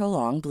that can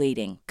prolong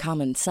bleeding.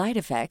 Common side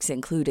effects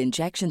include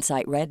injection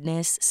site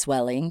redness,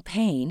 swelling,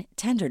 pain,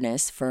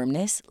 tenderness,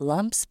 firmness,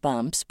 lumps,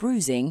 bumps,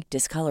 bruising,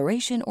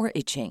 discoloration, or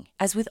itching.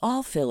 As with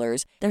all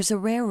fillers, there's a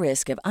rare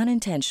risk of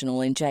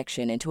unintentional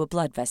injection into a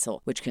blood vessel,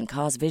 which can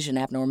cause vision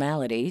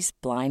abnormalities,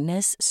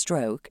 blindness,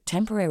 stroke,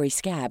 temporary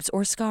scabs,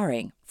 or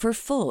scarring. For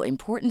full,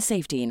 important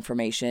safety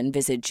information,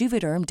 visit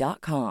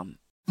Juvederm.com.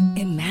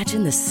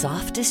 Imagine the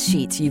softest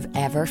sheets you've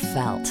ever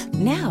felt.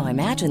 Now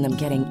imagine them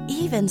getting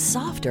even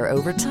softer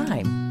over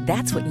time.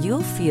 That's what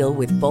you'll feel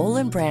with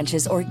Boll &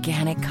 Branch's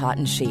organic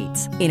cotton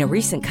sheets. In a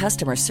recent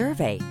customer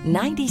survey,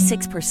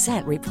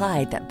 96%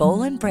 replied that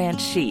Boll & Branch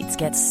sheets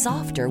get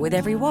softer with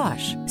every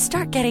wash.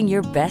 Start getting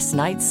your best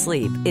night's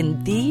sleep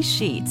in these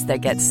sheets that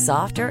get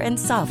softer and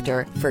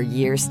softer for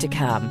years to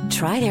come.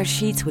 Try their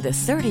sheets with a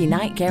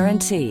 30-night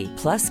guarantee.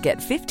 Plus, get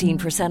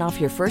 15% off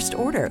your first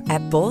order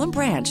at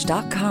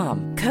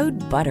bollandbranch.com.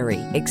 Code BUTTERY.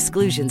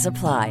 Exclusions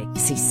apply.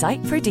 See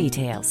site for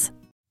details.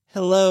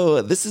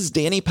 Hello, this is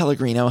Danny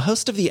Pellegrino,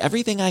 host of the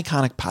Everything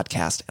Iconic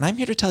podcast, and I'm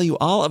here to tell you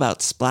all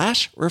about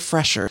Splash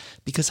Refresher,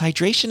 because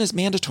hydration is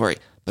mandatory,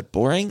 but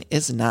boring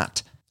is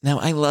not. Now,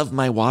 I love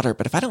my water,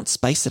 but if I don't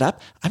spice it up,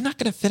 I'm not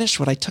going to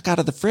finish what I took out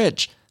of the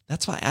fridge.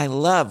 That's why I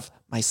love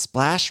my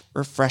Splash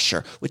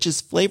Refresher, which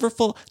is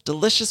flavorful,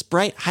 delicious,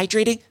 bright,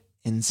 hydrating,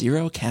 and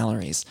 0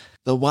 calories.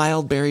 The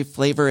wild berry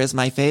flavor is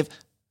my fave.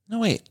 No,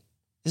 wait.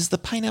 Is the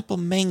pineapple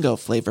mango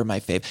flavor my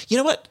fave? You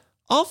know what?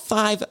 All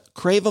 5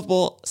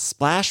 craveable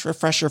Splash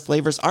Refresher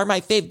flavors are my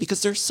fave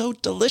because they're so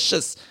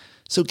delicious.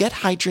 So get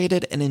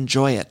hydrated and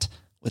enjoy it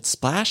with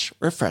Splash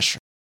Refresher.